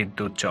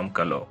বিদ্যুৎ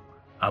চমকালো।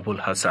 আবুল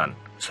হাসান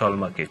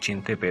সলমাকে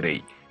চিনতে পেরেই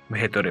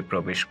ভেতরে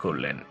প্রবেশ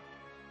করলেন।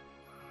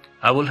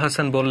 আবুল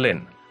হাসান বললেন,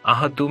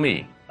 আহা, তুমি?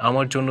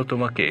 আমার জন্য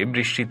তোমাকে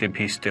বৃষ্টিতে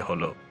ভিজতে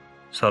হলো।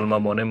 সলমা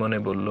মনে মনে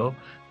বলল,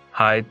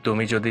 হায়,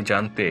 তুমি যদি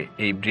জানতে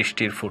এই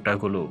বৃষ্টির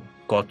ফোঁটাগুলো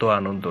কত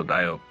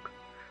আনন্দদায়ক।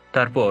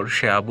 তারপর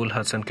সে আবুল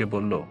হাসানকে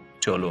বলল,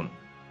 চলুন।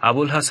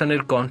 আবুল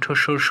হাসানের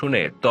কণ্ঠস্বর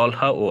শুনে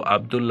তলহা ও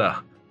আব্দুল্লাহ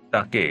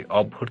তাকে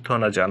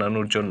অভ্যর্থনা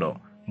জানানোর জন্য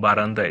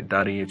বারান্দায়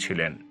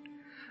দাঁড়িয়েছিলেন।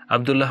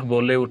 আব্দুল্লাহ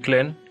বলে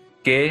উঠলেন,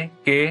 কে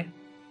কে?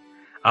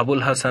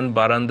 আবুল হাসান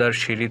বারান্দার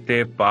সিঁড়িতে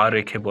পা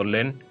রেখে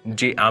বললেন,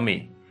 জি আমি।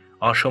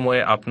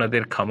 অসময়ে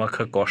আপনাদের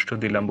খামাখা কষ্ট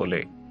দিলাম বলে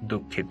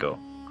দুঃখিত।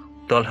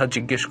 তলহা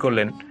জিজ্ঞেস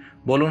করলেন,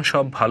 বলুন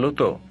সব ভালো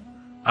তো?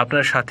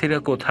 আপনার সাথীরা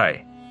কোথায়?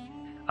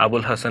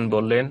 আবুল হাসান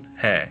বললেন,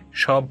 হ্যাঁ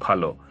সব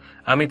ভালো।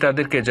 আমি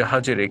তাদেরকে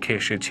জাহাজে রেখে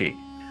এসেছি।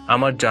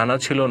 আমার জানা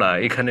ছিল না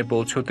এখানে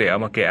পৌঁছতে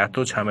আমাকে এত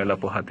ঝামেলা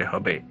পোহাতে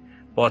হবে।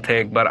 পথে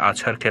একবার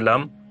আছাড় খেলাম,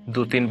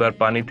 2-3 বার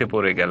পানিতে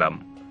পড়ে গেলাম।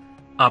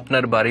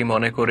 আপনার বাড়ি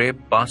মনে করে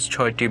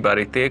 5-6টি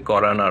বাড়িতে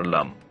কড়া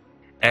নাড়লাম।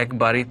 এক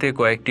বাড়িতে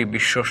কয়েকটি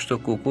বিশ্বস্ত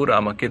কুকুর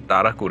আমাকে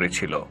তাড়া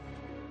করেছিল।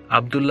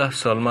 আব্দুল্লাহ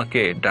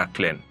সলমাকে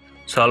ডাকলেন।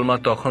 সলমা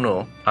তখনও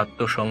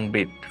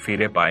আত্মসংবিত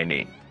ফিরে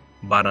পায়নি,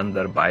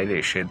 বারান্দার বাইরে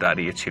এসে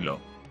দাঁড়িয়েছিল।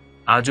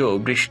 আজও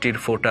বৃষ্টির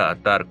ফোঁটা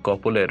তার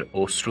কপলের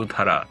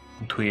অশ্রুধারা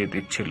ধুয়ে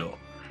দিচ্ছিল,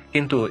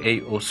 কিন্তু এই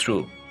অশ্রু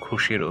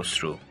খুশির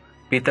অশ্রু।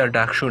 পিতার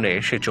ডাক শুনে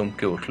সে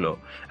চমকে উঠল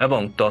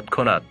এবং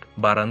তৎক্ষণাৎ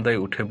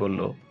বারান্দায় উঠে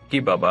বলল, কি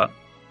বাবা?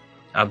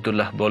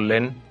 আব্দুল্লাহ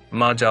বললেন,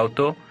 মা যাও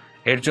তো,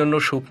 এর জন্য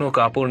শুকনো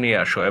কাপড়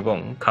নিয়ে আসো এবং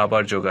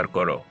খাবার জোগাড়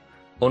করো।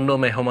 অন্য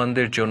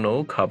মেহমানদের জন্যও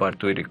খাবার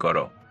তৈরি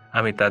করো,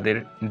 আমি তাদের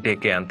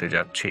ডেকে আনতে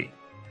যাচ্ছি।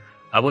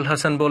 আবুল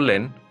হাসান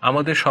বললেন,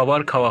 আমাদের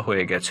সবার খাওয়া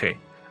হয়ে গেছে,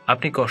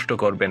 আপনি কষ্ট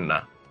করবেন না।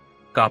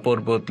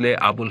 কাপড় বদলে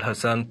আবুল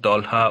হাসান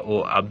তলহা ও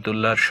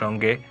আব্দুল্লাহর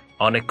সঙ্গে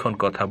অনেকক্ষণ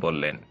কথা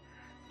বললেন।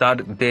 তার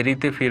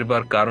দেরিতে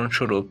ফিরবার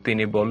কারণস্বরূপ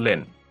তিনি বললেন,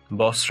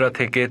 বসরা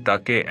থেকে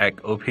তাকে এক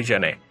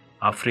অভিযানে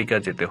আফ্রিকা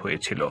যেতে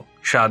হয়েছিল।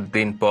 7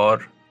 দিন পর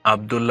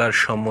আব্দুল্লাহর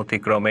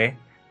সম্মতিক্রমে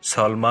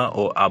সলমা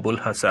ও আবুল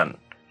হাসান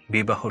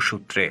বিবাহ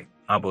সূত্রে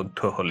আবদ্ধ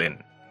হলেন।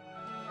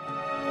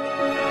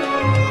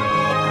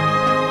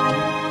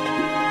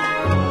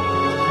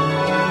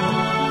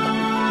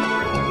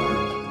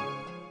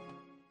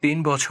 3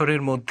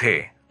 বছরের মধ্যে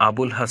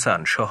আবুল হাসান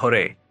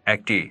শহরে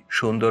একটি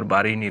সুন্দর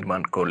বাড়ি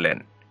নির্মাণ করলেন।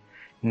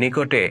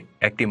 নিকটে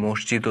একটি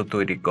মসজিদও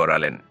তৈরি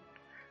করালেন।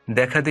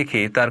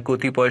 দেখাদেখি তার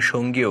কতিপয়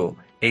সঙ্গীও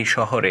এই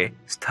শহরে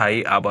স্থায়ী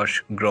আবাস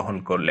গ্রহণ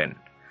করলেন।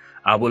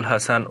 আবুল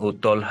হাসান ও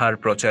তলহার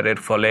প্রচারের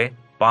ফলে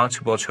 5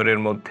 বছরের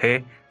মধ্যে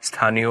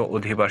স্থানীয়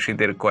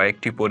অধিবাসীদের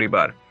কয়েকটি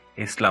পরিবার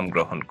ইসলাম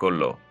গ্রহণ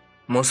করল।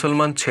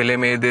 মুসলমান ছেলে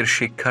মেয়েদের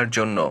শিক্ষার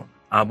জন্য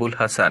আবুল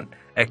হাসান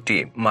একটি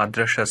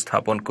মাদ্রাসা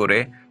স্থাপন করে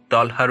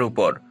তলহার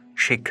উপর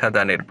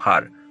শিক্ষাদানের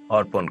ভার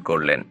অর্পণ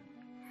করলেন।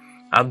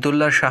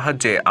 আব্দুল্লাহর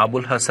সাহায্যে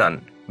আবুল হাসান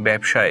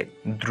ব্যবসায়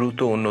দ্রুত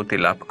উন্নতি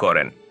লাভ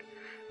করেন।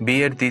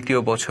 বিয়ের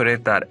 2য় বছরে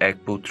তার এক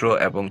পুত্র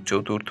এবং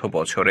 4র্থ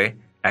বছরে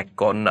এক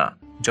কন্যা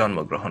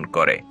জন্মগ্রহণ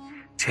করে।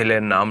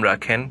 ছেলের নাম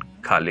রাখেন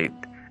খালিদ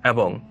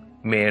এবং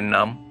মেয়ের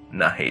নাম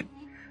নাহিদ।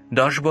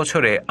 10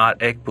 বছরে আর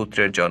এক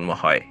পুত্রের জন্ম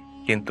হয়,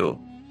 কিন্তু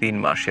 3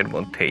 মাসের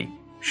মধ্যেই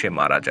সে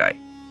মারা যায়।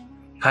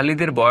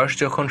 খালিদের বয়স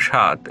যখন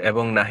 7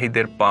 এবং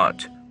নাহিদের 5,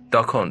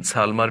 তখন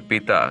সালমার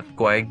পিতা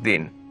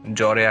কয়েকদিন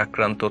জ্বরে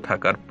আক্রান্ত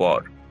থাকার পর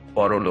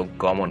পরলোক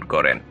গমন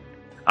করেন।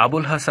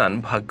 আবুল হাসান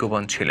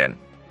ভাগ্যবান ছিলেন,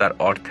 তার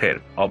অর্থের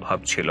অভাব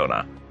ছিল না।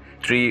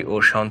 স্ত্রী ও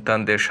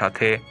সন্তানদের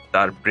সাথে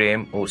তার প্রেম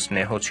ও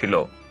স্নেহ ছিল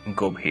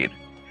গভীর,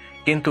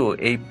 কিন্তু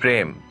এই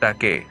প্রেম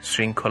তাকে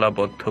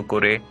শৃঙ্খলাবদ্ধ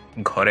করে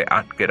ঘরে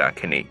আটকে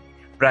রাখেনি।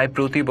 প্রায়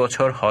প্রতি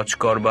বছর হজ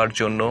করবার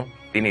জন্য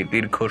তিনি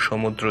দীর্ঘ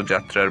সমুদ্র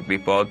যাত্রার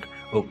বিপদ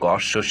ও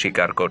কষ্ট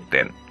স্বীকার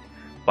করতেন।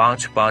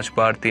 5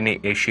 বার তিনি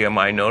এশিয়া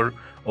মাইনর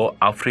ও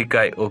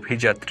আফ্রিকায়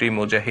অভিযাত্রী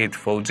মুজাহিদ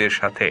ফৌজের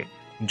সাথে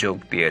যোগ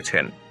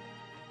দিয়েছেন।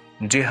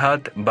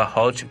 জিহাদ বা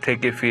হজ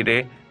থেকে ফিরে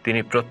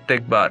তিনি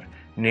প্রত্যেকবার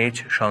নিজ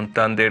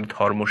সন্তানদের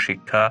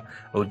ধর্মশিক্ষা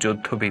ও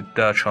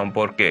যুদ্ধবিদ্যা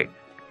সম্পর্কে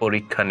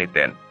পরীক্ষা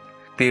নিতেন।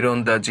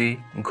 তীরন্দাজি,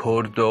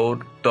 ঘোড়দৌড়,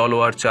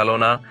 তলোয়ার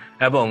চালনা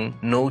এবং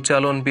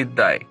নৌচালন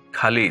বিদ্যায়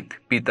খালিদ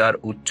পিতার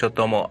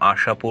উচ্চতম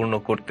আশা পূর্ণ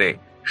করতে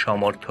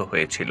সমর্থ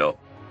হয়েছিল।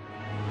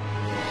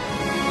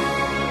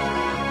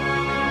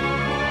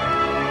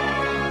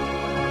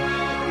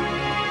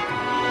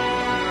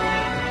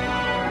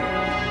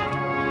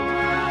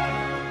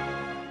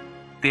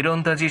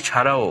 তীরন্দাজি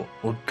ছাড়াও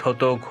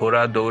উদ্ধত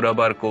ঘোড়া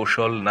দৌড়াবার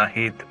কৌশল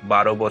নাহিদ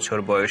 12 বছর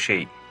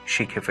বয়সেই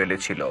শিখে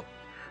ফেলেছিল।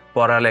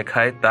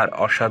 পড়ালেখায় তার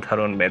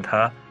অসাধারণ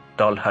মেধা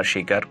তলহা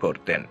স্বীকার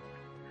করতেন।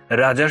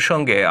 রাজার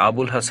সঙ্গে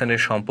আবুল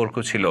হাসানের সম্পর্ক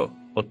ছিল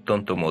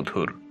অত্যন্ত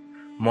মধুর।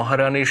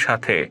 মহারানীর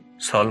সাথে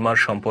সলমার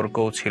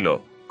সম্পর্কও ছিল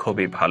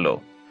খুবই ভালো।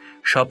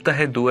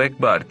 সপ্তাহে 2-1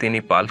 বার তিনি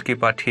পালকি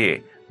পাঠিয়ে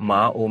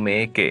মা ও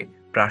মেয়েকে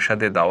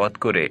প্রাসাদে দাওয়াত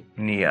করে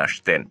নিয়ে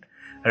আসতেন।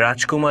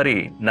 রাজকুমারী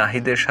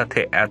নাহিদের সাথে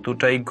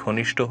এতটাই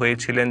ঘনিষ্ঠ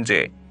হয়েছিলেন যে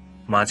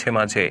মাঝে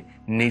মাঝে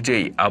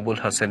নিজেই আবুল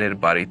হাসানের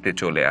বাড়িতে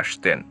চলে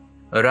আসতেন।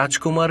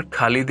 রাজকুমার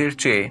খালিদের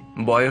চেয়ে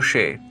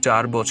বয়সে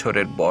 4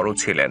 বছরের বড়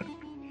ছিলেন।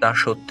 তা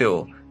সত্ত্বেও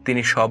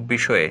তিনি সব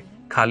বিষয়ে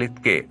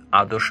খালিদকে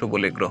আদর্শ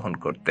বলে গ্রহণ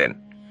করতেন।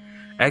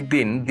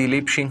 একদিন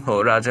দিলীপ সিংহ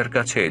রাজার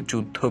কাছে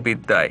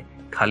যুদ্ধবিদ্যায়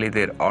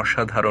খালিদের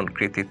অসাধারণ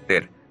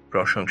কৃতিত্বের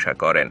প্রশংসা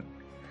করেন।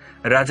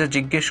 রাজা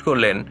জিজ্ঞেস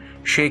করলেন,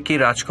 সে কি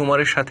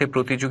রাজকুমারের সাথে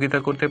প্রতিযোগিতা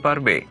করতে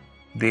পারবে?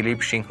 দিলীপ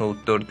সিংহ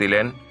উত্তর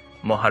দিলেন,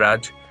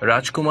 মহারাজ,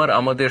 রাজকুমার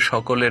আমাদের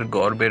সকলের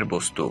গর্বের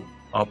বস্তু,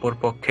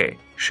 অপরপক্ষে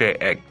সে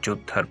এক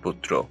যোদ্ধার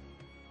পুত্র।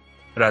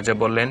 রাজা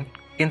বললেন,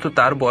 কিন্তু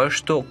তার বয়স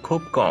তো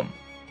খুব কম।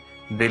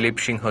 দিলীপ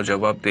সিংহ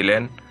জবাব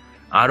দিলেন,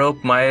 আরব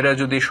মায়েরা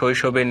যদি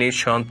শৈশবে নিজ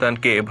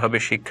সন্তানকে এভাবে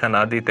শিক্ষা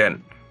না দিতেন,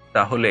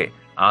 তাহলে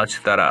আজ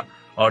তারা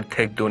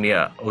অর্ধেক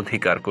দুনিয়া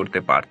অধিকার করতে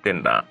পারতেন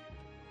না।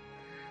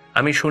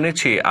 আমি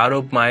শুনেছি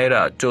আরব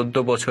মায়েরা 14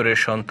 বছরের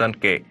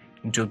সন্তানকে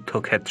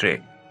যুদ্ধক্ষেত্রে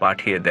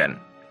পাঠিয়ে দেন।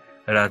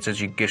 রাজা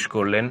জিজ্ঞেস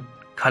করলেন,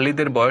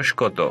 খালিদের বয়স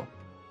কত?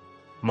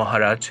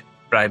 মহারাজ,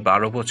 প্রায়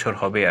 12 বছর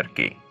হবে আর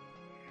কি।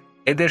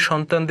 এদের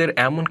সন্তানদের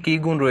এমন কি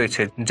গুণ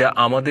রয়েছে যা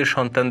আমাদের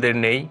সন্তানদের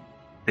নেই?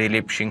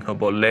 দিলীপ সিংহ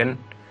বললেন,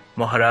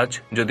 মহারাজ,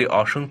 যদি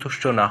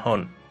অসন্তুষ্ট না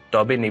হন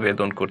তবে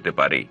নিবেদন করতে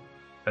পারি।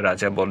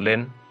 রাজা বললেন,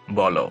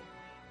 বলো।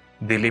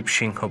 দিলীপ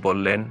সিংহ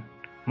বললেন,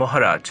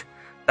 মহারাজ,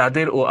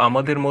 তাদের ও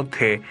আমাদের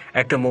মধ্যে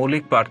একটা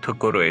মৌলিক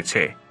পার্থক্য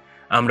রয়েছে।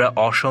 আমরা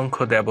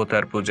অসংখ্য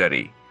দেবতার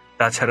পূজারী।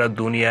 তাছাড়া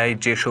দুনিয়ায়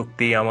যে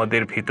শক্তি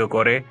আমাদের ভীত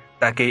করে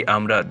তাকেই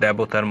আমরা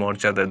দেবতার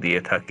মর্যাদা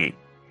দিয়ে থাকি।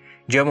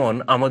 যেমন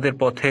আমাদের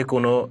পথে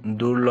কোনো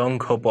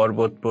দুর্লঙ্ঘ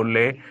পর্বত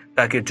পড়লে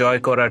তাকে জয়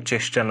করার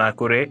চেষ্টা না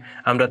করে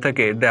আমরা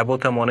তাকে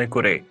দেবতা মনে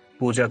করে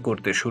পূজা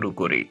করতে শুরু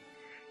করি।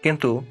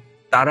 কিন্তু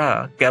তারা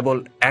কেবল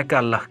এক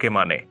আল্লাহকে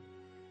মানে।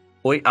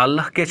 ওই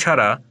আল্লাহকে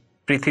ছাড়া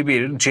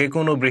পৃথিবীর যে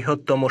কোনো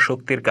বৃহত্তম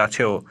শক্তির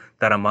কাছেও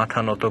তারা মাথা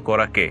নত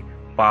করাকে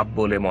পাপ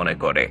বলে মনে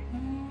করে।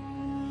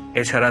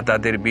 এছাড়া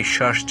তাদের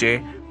বিশ্বাস যে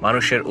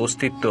মানুষের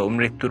অস্তিত্ব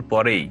মৃত্যুর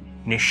পরেই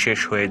নিঃশেষ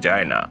হয়ে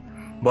যায় না,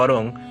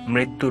 বরং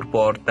মৃত্যুর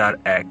পর তার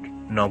এক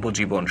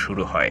নবজীবন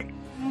শুরু হয়।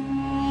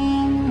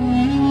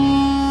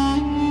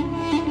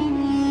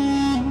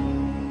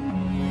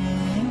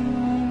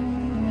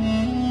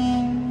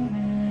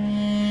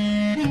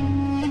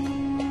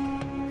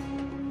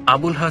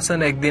 আবুল হাসান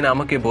একদিন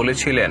আমাকে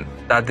বলেছিলেন,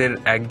 তাদের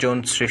একজন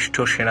শ্রেষ্ঠ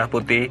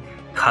সেনাপতি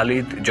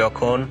খালিদ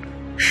যখন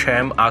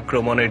শ্যাম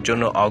আক্রমণের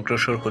জন্য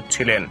অগ্রসর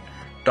হচ্ছিলেন,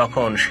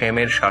 তখন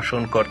শ্যামের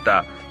শাসনকর্তা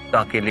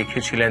তাকে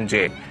লিখেছিলেন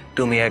যে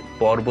তুমি এক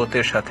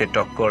পর্বতের সাথে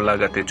টক্কর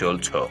লাগাতে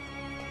চলছ।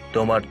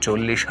 তোমার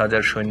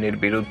 40,000 সৈন্যের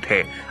বিরুদ্ধে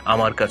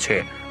আমার কাছে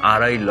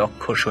 2.5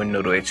 লক্ষ সৈন্য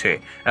রয়েছে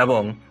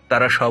এবং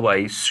তারা সবাই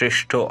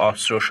শ্রেষ্ঠ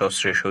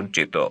অস্ত্রশস্ত্রে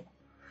সজ্জিত।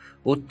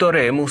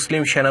 উত্তরে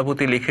মুসলিম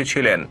সেনাপতি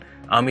লিখেছিলেন,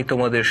 আমি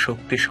তোমাদের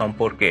শক্তি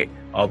সম্পর্কে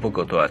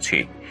অবগত আছি,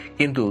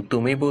 কিন্তু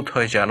তুমি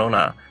বোধহয় জানো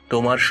না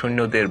তোমার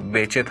সৈন্যদের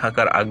বেঁচে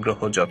থাকার আগ্রহ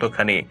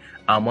যতখানি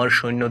আমার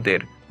সৈন্যদের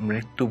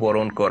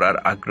মৃত্যুবরণ করার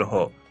আগ্রহ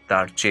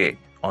তার চেয়ে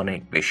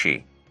অনেক বেশি।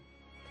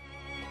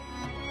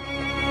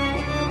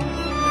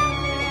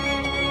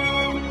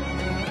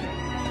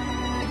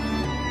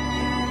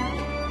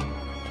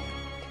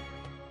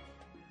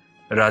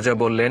 রাজা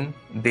বললেন,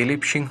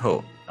 দিলীপ সিংহ,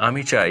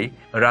 আমি চাই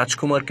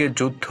রাজকুমারকে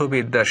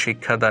যুদ্ধবিদ্যা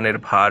শিক্ষাদানের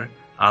ভার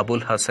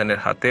আবুল হাসানের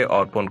হাতে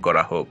অর্পণ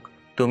করা হোক।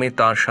 তুমি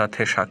তার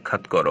সাথে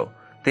সাক্ষাৎ করো।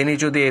 তিনি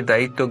যদি এই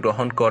দায়িত্ব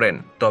গ্রহণ করেন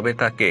তবে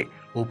তাকে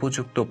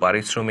উপযুক্ত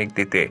পারিশ্রমিক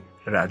দিতে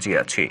রাজি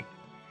আছি।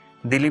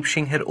 দিলীপ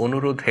সিংহের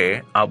অনুরোধে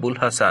আবুল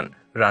হাসান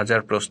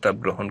রাজার প্রস্তাব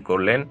গ্রহণ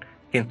করলেন,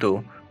 কিন্তু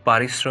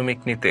পারিশ্রমিক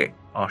নিতে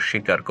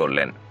অস্বীকার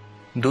করলেন।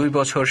 2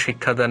 বছর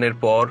শিক্ষাদানের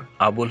পর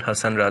আবুল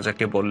হাসান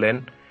রাজাকে বললেন,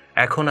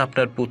 এখন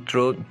আপনার পুত্র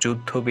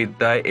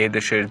যুদ্ধবিদ্যায়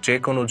এদেশের যে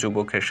কোনো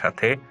যুবকের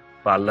সাথে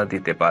পাল্লা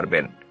দিতে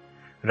পারবেন।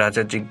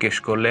 রাজা জিজ্ঞেস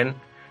করলেন,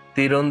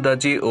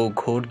 তীরন্দাজি ও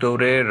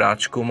ঘোড়দৌড়ে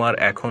রাজকুমার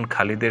এখন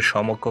খালিদের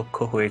সমকক্ষ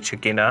হয়েছে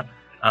কিনা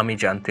আমি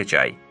জানতে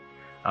চাই।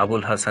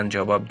 আবুল হাসান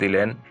জবাব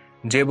দিলেন,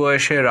 যে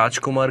বয়সে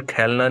রাজকুমার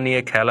খেলনা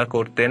নিয়ে খেলা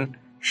করতেন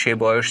সে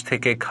বয়স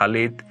থেকে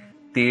খালিদ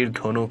তীর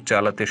ধনুক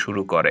চালাতে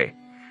শুরু করে।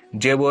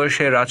 যে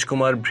বয়সে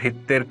রাজকুমার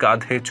ভৃত্যের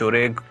কাঁধে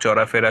চড়ে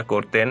চলাফেরা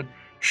করতেন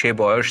সে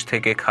বয়স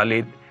থেকে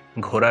খালিদ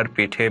ঘোড়ার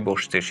পিঠে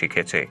বসতে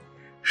শিখেছে।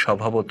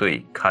 স্বভাবতই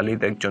খালিদ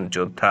একজন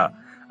যোদ্ধা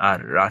আর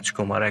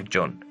রাজকুমার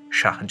একজন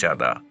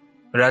শাহজাদা।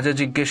 রাজা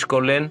জিজ্ঞেস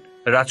করলেন,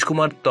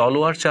 রাজকুমার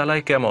তলোয়ার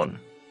চালায় কেমন?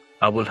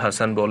 আবুল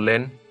হাসান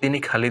বললেন, তিনি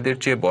খালিদের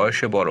চেয়ে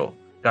বয়সে বড়,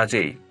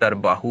 কাজেই তার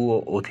বাহুও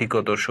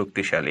অধিকতর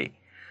শক্তিশালী।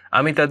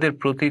 আমি তাদের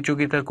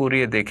প্রতিযোগিতা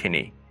করিয়ে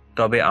দেখিনি,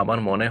 তবে আমার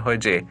মনে হয়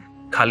যে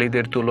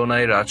খালিদের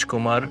তুলনায়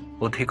রাজকুমার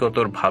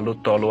অধিকতর ভালো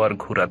তলোয়ার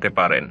ঘুরাতে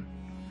পারেন।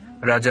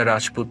 রাজা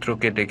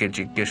রাজপুত্রকে ডেকে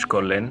জিজ্ঞেস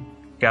করলেন,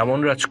 কেমন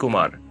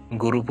রাজকুমার,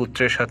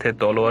 গুরুপুত্রের সাথে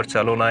তলোয়ার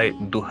চালনায়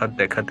দুহাত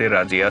দেখাতে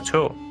রাজি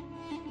আছো?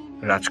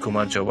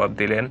 রাজকুমার জবাব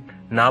দিলেন,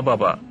 না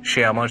বাবা,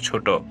 সে আমার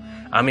ছোট।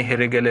 আমি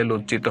হেরে গেলে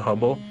লজ্জিত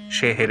হব,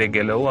 সে হেরে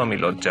গেলেও আমি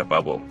লজ্জা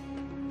পাব।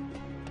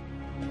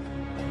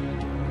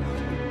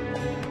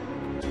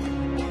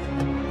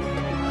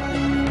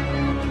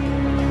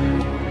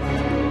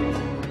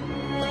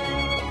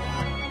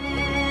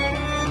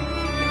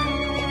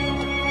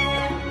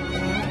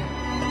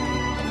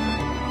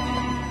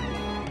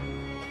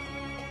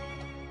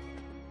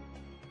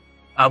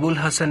 আবুল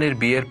হাসানের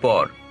বিয়ের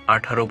পর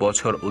 18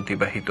 বছর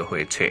অতিবাহিত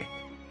হয়েছে।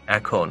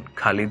 এখন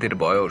খালিদের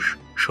বয়স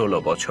 16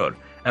 বছর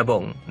এবং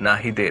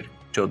নাহিদের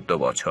 14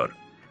 বছর।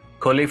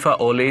 খলিফা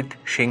ওলিদ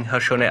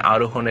সিংহাসনে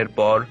আরোহণের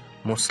পর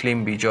মুসলিম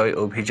বিজয়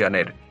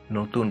অভিযানের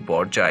নতুন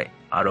পর্যায়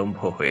আরম্ভ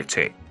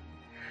হয়েছে।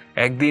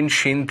 একদিন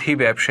সিন্ধি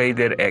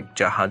ব্যবসায়ীদের এক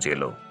জাহাজ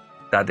এলো।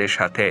 তাদের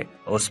সাথে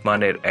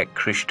ওসমানের এক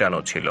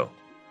খ্রিস্টানও ছিল।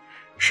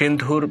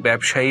 সিন্ধুর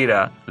ব্যবসায়ীরা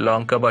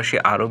লঙ্কাবাসী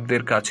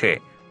আরবদের কাছে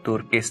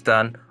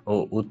তুর্কিস্তান ও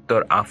উত্তর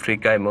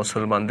আফ্রিকায়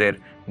মুসলমানদের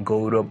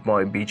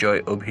গৌরবময়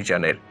বিজয়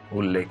অভিযানের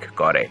উল্লেখ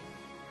করে।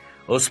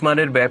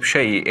 ওসমানের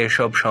ব্যবসায়ী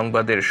এসব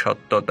সংবাদের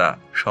সত্যতা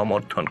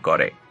সমর্থন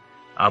করে।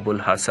 আবুল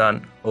হাসান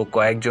ও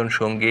কয়েকজন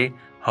সঙ্গী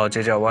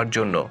হজে যাওয়ার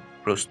জন্য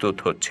প্রস্তুত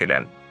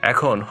হচ্ছিলেন।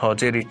 এখন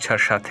হজের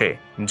ইচ্ছার সাথে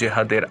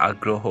জেহাদের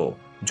আগ্রহ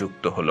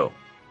যুক্ত হল।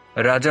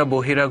 রাজা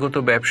বহিরাগত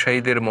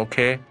ব্যবসায়ীদের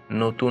মুখে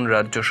নতুন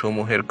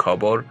রাজ্যসমূহের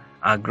খবর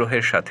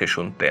আগ্রহের সাথে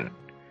শুনতেন।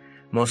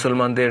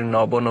 মুসলমানদের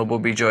নব নব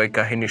বিজয়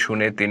কাহিনী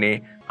শুনে তিনি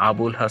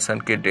আবুল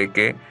হাসানকে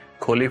ডেকে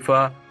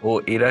খলিফা ও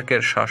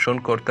ইরাকের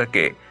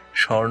শাসনকর্তাকে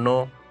স্বর্ণ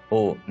ও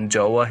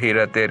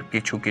জওয়াহিরাতের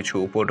কিছু কিছু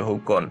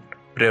উপঢৌকন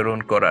প্রেরণ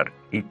করার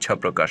ইচ্ছা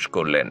প্রকাশ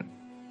করলেন।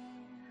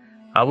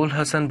 আবুল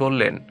হাসান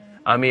বললেন,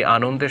 আমি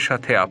আনন্দের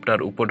সাথে আপনার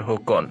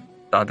উপঢৌকন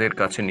তাদের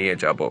কাছে নিয়ে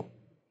যাব।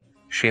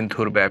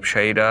 সিন্ধুর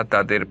ব্যবসায়ীরা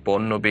তাদের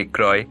পণ্য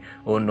বিক্রয়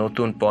ও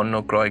নতুন পণ্য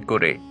ক্রয়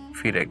করে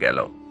ফিরে গেল।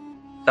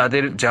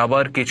 তাদের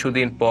যাবার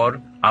কিছুদিন পর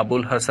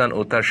আবুল হাসান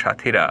ও তার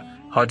সাথীরা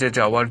হজে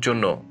যাওয়ার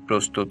জন্য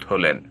প্রস্তুত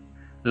হলেন।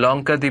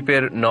 লঙ্কা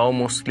দ্বীপের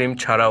মুসলিম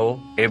ছাড়াও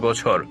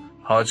এবছর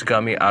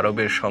হজগামী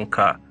আরবের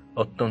সংখ্যা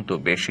অত্যন্ত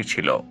বেশি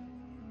ছিল।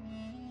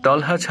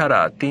 তলহা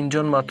ছাড়া 3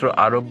 জন মাত্র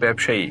আরব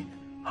ব্যবসায়ী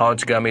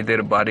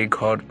হজগামীদের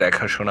বাড়িঘর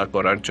দেখাশোনা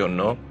করার জন্য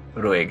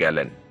রয়ে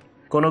গেলেন।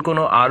 কোন কোন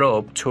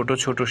আরব ছোট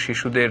ছোট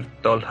শিশুদের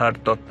তলহার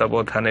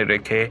তত্ত্বাবধানে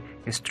রেখে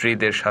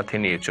স্ত্রীদের সাথে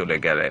নিয়ে চলে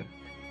গেলেন।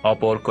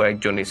 অপর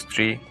কয়েকজন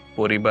স্ত্রী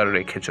পরিবার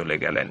রেখে চলে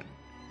গেলেন।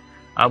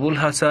 আবুল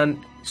হাসান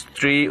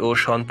স্ত্রী ও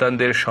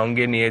সন্তানদের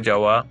সঙ্গে নিয়ে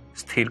যাওয়া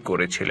স্থির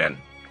করেছিলেন।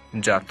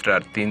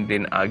 যাত্রার 3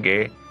 দিন আগে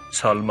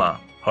সলমা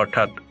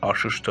হঠাৎ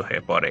অসুস্থ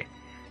হয়ে পড়ে।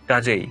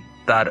 কাজেই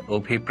তার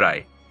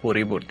অভিপ্রায়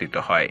পরিবর্তিত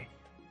হয়।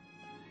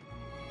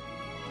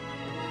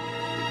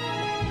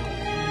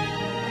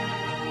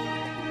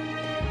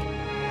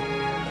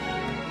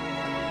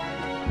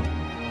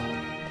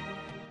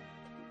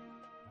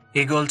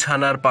 ঈগল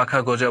ছানার পাখা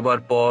গজাবার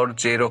পর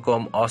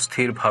যেরকম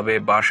অস্থিরভাবে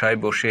বাসায়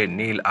বসে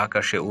নীল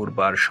আকাশে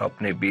উড়বার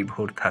স্বপ্নে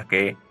বিভোর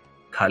থাকে,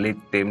 খালিদ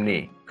তেমনি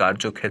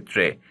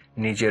কার্যক্ষেত্রে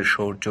নিজের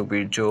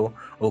শৌর্যবীর্য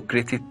ও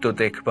কৃতিত্ব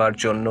দেখবার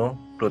জন্য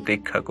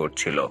প্রতীক্ষা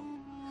করছিল।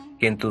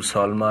 কিন্তু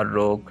সলমার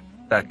রোগ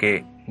তাকে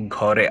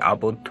ঘরে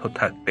আবদ্ধ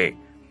থাকতে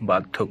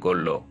বাধ্য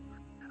করল।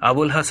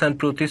 আবুল হাসান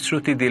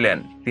প্রতিশ্রুতি দিলেন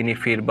তিনি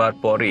ফিরবার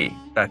পরই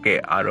তাকে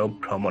আরব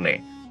ভ্রমণে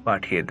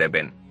পাঠিয়ে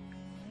দেবেন।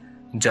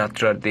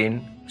 যাত্রার দিন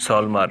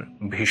সলমার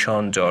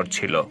ভীষণ জ্বর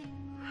ছিল।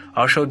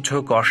 অসহ্য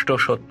কষ্ট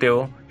সত্ত্বেও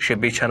সে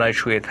বিছানায়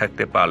শুয়ে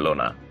থাকতে পারল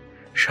না।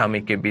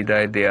 স্বামীকে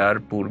বিদায় দেওয়ার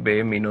পূর্বে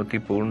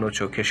মিনতিপূর্ণ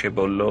চোখে সে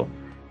বলল,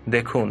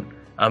 দেখুন,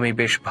 আমি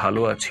বেশ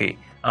ভালো আছি,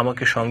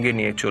 আমাকে সঙ্গে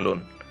নিয়ে চলুন,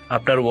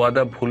 আপনার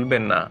ওয়াদা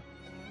ভুলবেন না।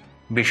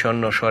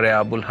 বিষণ্ণ স্বরে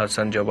আবুল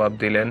হাসান জবাব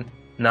দিলেন,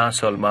 না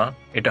সলমা,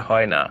 এটা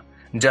হয় না।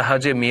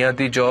 জাহাজে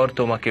মেয়াদি জ্বর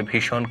তোমাকে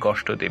ভীষণ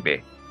কষ্ট দেবে।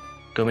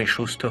 তুমি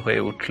সুস্থ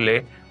হয়ে উঠলে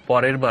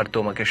পরের বার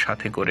তোমাকে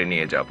সাথে করে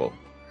নিয়ে যাব।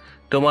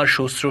 তোমার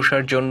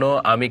শুশ্রূষার জন্য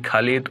আমি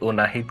খালিদ ও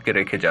নাহিদকে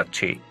রেখে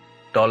যাচ্ছি।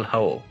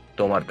 তলহাও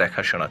তোমার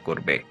দেখাশোনা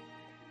করবে।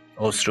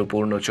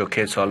 অশ্রুপূর্ণ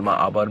চোখে সলমা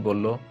আবার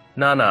বলল,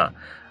 না না,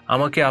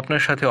 আমাকে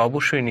আপনার সাথে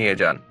অবশ্যই নিয়ে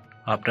যান।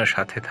 আপনার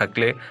সাথে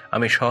থাকলে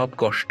আমি সব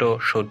কষ্ট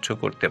সহ্য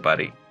করতে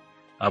পারি।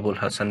 আবুল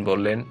হাসান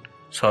বললেন,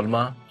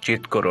 সলমা,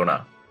 চিৎ করো না।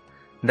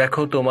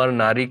 দেখো তোমার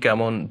নারী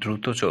কেমন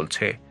দ্রুত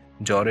চলছে।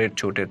 জ্বরের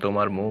চোটে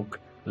তোমার মুখ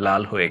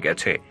লাল হয়ে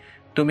গেছে।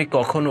 তুমি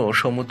কখনো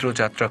সমুদ্র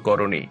যাত্রা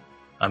করনি।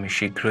 আমি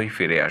শীঘ্রই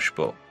ফিরে আসব।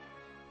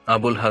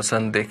 আবুল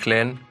হাসান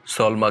দেখলেন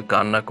সলমা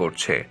কান্না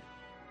করছে।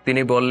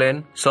 তিনি বললেন,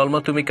 সলমা,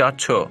 তুমি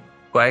কাঁদছ?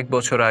 কয়েক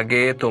বছর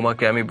আগে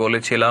তোমাকে আমি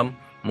বলেছিলাম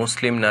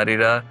মুসলিম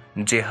নারীরা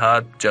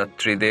জেহাদ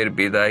যাত্রীদের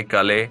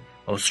বিদায়কালে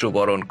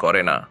অশ্রুবরণ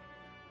করে না।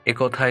 এ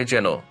কথায়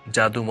যেন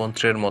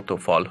জাদুমন্ত্রের মতো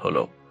ফল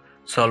হলো।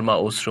 সলমা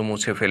অশ্রু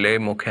মুছে ফেলে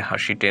মুখে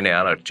হাসি টেনে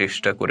আনার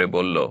চেষ্টা করে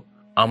বলল,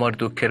 আমার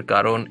দুঃখের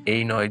কারণ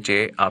এই নয় যে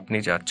আপনি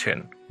যাচ্ছেন,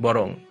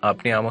 বরং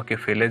আপনি আমাকে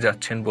ফেলে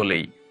যাচ্ছেন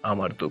বলেই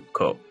আমার দুঃখ।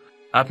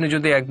 আপনি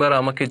যদি একবার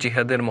আমাকে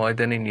জিহাদের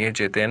ময়দানে নিয়ে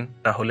যেতেন,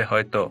 তাহলে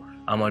হয়তো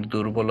আমার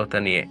দুর্বলতা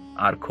নিয়ে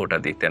আর খোঁটা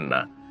দিতেন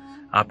না।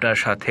 আপনার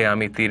সাথে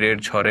আমি তীরের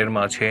ঝড়ের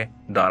মাঝে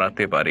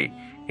দাঁড়াতে পারি,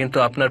 কিন্তু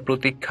আপনার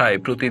প্রতীক্ষায়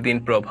প্রতিদিন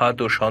প্রভাত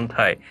ও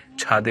সন্ধ্যায়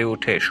ছাদে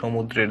উঠে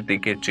সমুদ্রের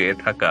দিকে চেয়ে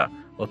থাকা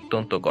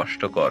অত্যন্ত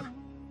কষ্টকর।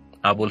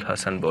 আবুল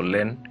হাসান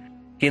বললেন,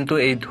 কিন্তু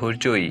এই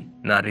ধৈর্যই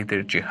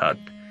নারীদের জিহাদ।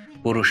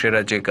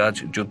 পুরুষেরা যে কাজ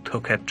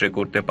যুদ্ধক্ষেত্রে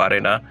করতে পারে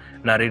না,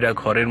 নারীরা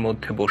ঘরের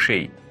মধ্যে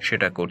বসেই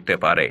সেটা করতে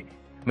পারে।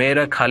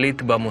 মেয়েরা খালিদ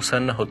বা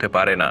মুসান্না হতে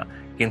পারে না,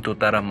 কিন্তু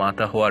তারা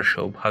মাতা হওয়ার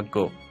সৌভাগ্য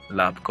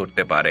লাভ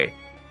করতে পারে।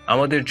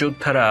 আমাদের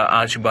যোদ্ধারা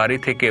আজ বাড়ি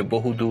থেকে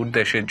বহু দূর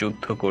দেশে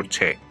যুদ্ধ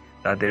করছে।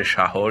 তাদের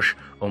সাহস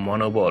ও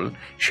মনোবল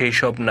সেই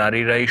সব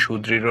নারীরাই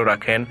সুদৃঢ়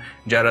রাখেন,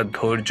 যারা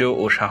ধৈর্য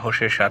ও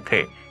সাহসের সাথে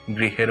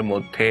গৃহের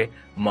মধ্যে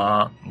মা,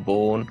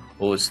 বোন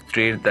ও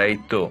স্ত্রীর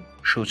দায়িত্ব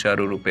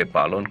সুচারুরূপে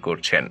পালন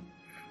করছেন।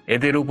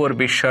 এদের উপর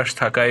বিশ্বাস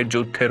থাকায়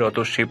যুদ্ধেরত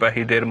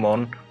সিপাহীদের মন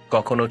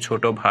কখনো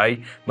ছোট ভাই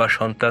বা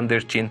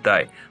সন্তানদের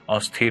চিন্তায়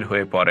অস্থির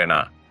হয়ে পড়ে না।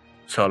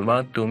 সলমা,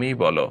 তুমিই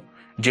বলো,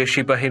 যে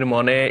সিপাহীর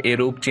মনে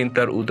এরূপ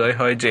চিন্তার উদয়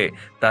হয় যে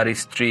তার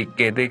স্ত্রী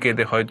কেঁদে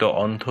কেঁদে হয়তো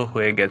অন্ধ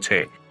হয়ে গেছে,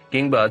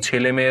 কিংবা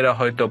ছেলেমেয়েরা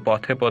হয়তো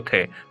পথে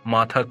পথে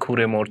মাথা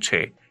খুঁড়ে মরছে,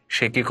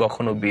 সে কি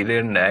কখনো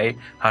বীরের ন্যায়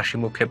হাসি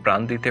মুখে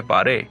প্রাণ দিতে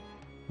পারে?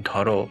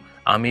 ধরো,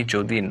 আমি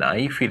যদি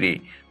নাই ফিরি,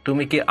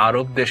 তুমি কি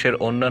আরব দেশের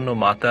অন্যান্য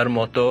মাতার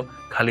মতো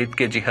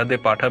খালিদকে জিহাদে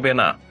পাঠাবে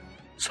না?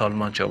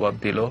 সলমা জবাব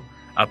দিল,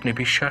 আপনি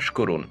বিশ্বাস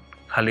করুন,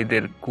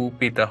 খালিদের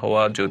কুপিতা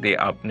হওয়া যদি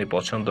আপনি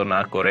পছন্দ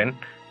না করেন,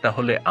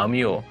 তাহলে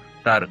আমিও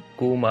তার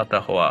কুমাতা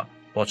হওয়া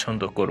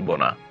পছন্দ করব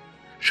না।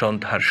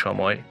 সন্ধ্যার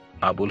সময়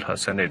আবুল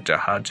হাসানের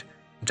জাহাজ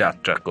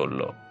যাত্রা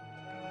করল।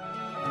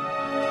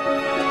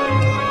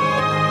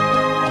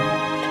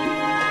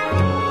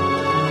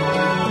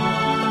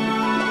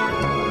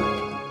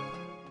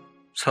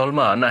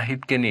 সলমা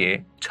নাহিদকে নিয়ে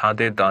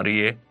ছাদে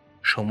দাঁড়িয়ে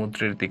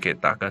সমুদ্রের দিকে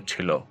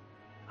তাকাচ্ছিল।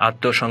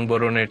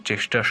 আত্মসংবরণের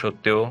চেষ্টা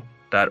সত্ত্বেও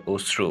তার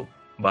অশ্রু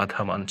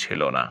বাধা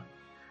মানছিল না।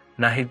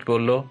 নাহিদ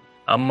বলল,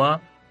 আম্মা,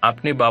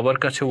 আপনি বাবার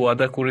কাছে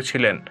ওয়াদা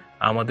করেছিলেন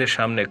আমাদের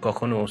সামনে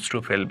কখনো অশ্রু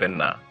ফেলবেন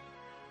না।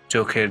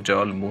 চোখের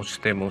জল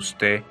মুছতে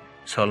মুছতে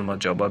সলমা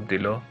জবাব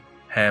দিল,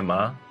 হ্যাঁ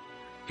মা,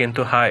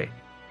 কিন্তু হায়,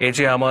 এ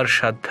যে আমার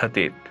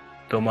সাধ্যাতীত।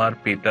 তোমার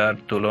পিতার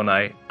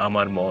তুলনায়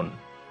আমার মন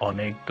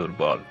অনেক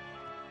দুর্বল।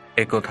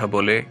 একথা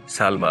বলে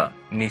সালমা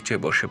নিচে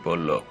বসে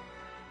পড়ল।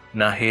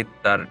 নাহিদ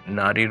তার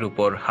নাড়ির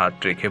উপর হাত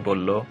রেখে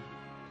বলল,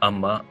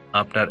 আম্মা,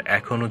 আপনার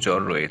এখনো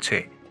জ্বর রয়েছে,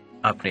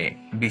 আপনি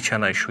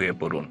বিছানায় শুয়ে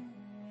পড়ুন।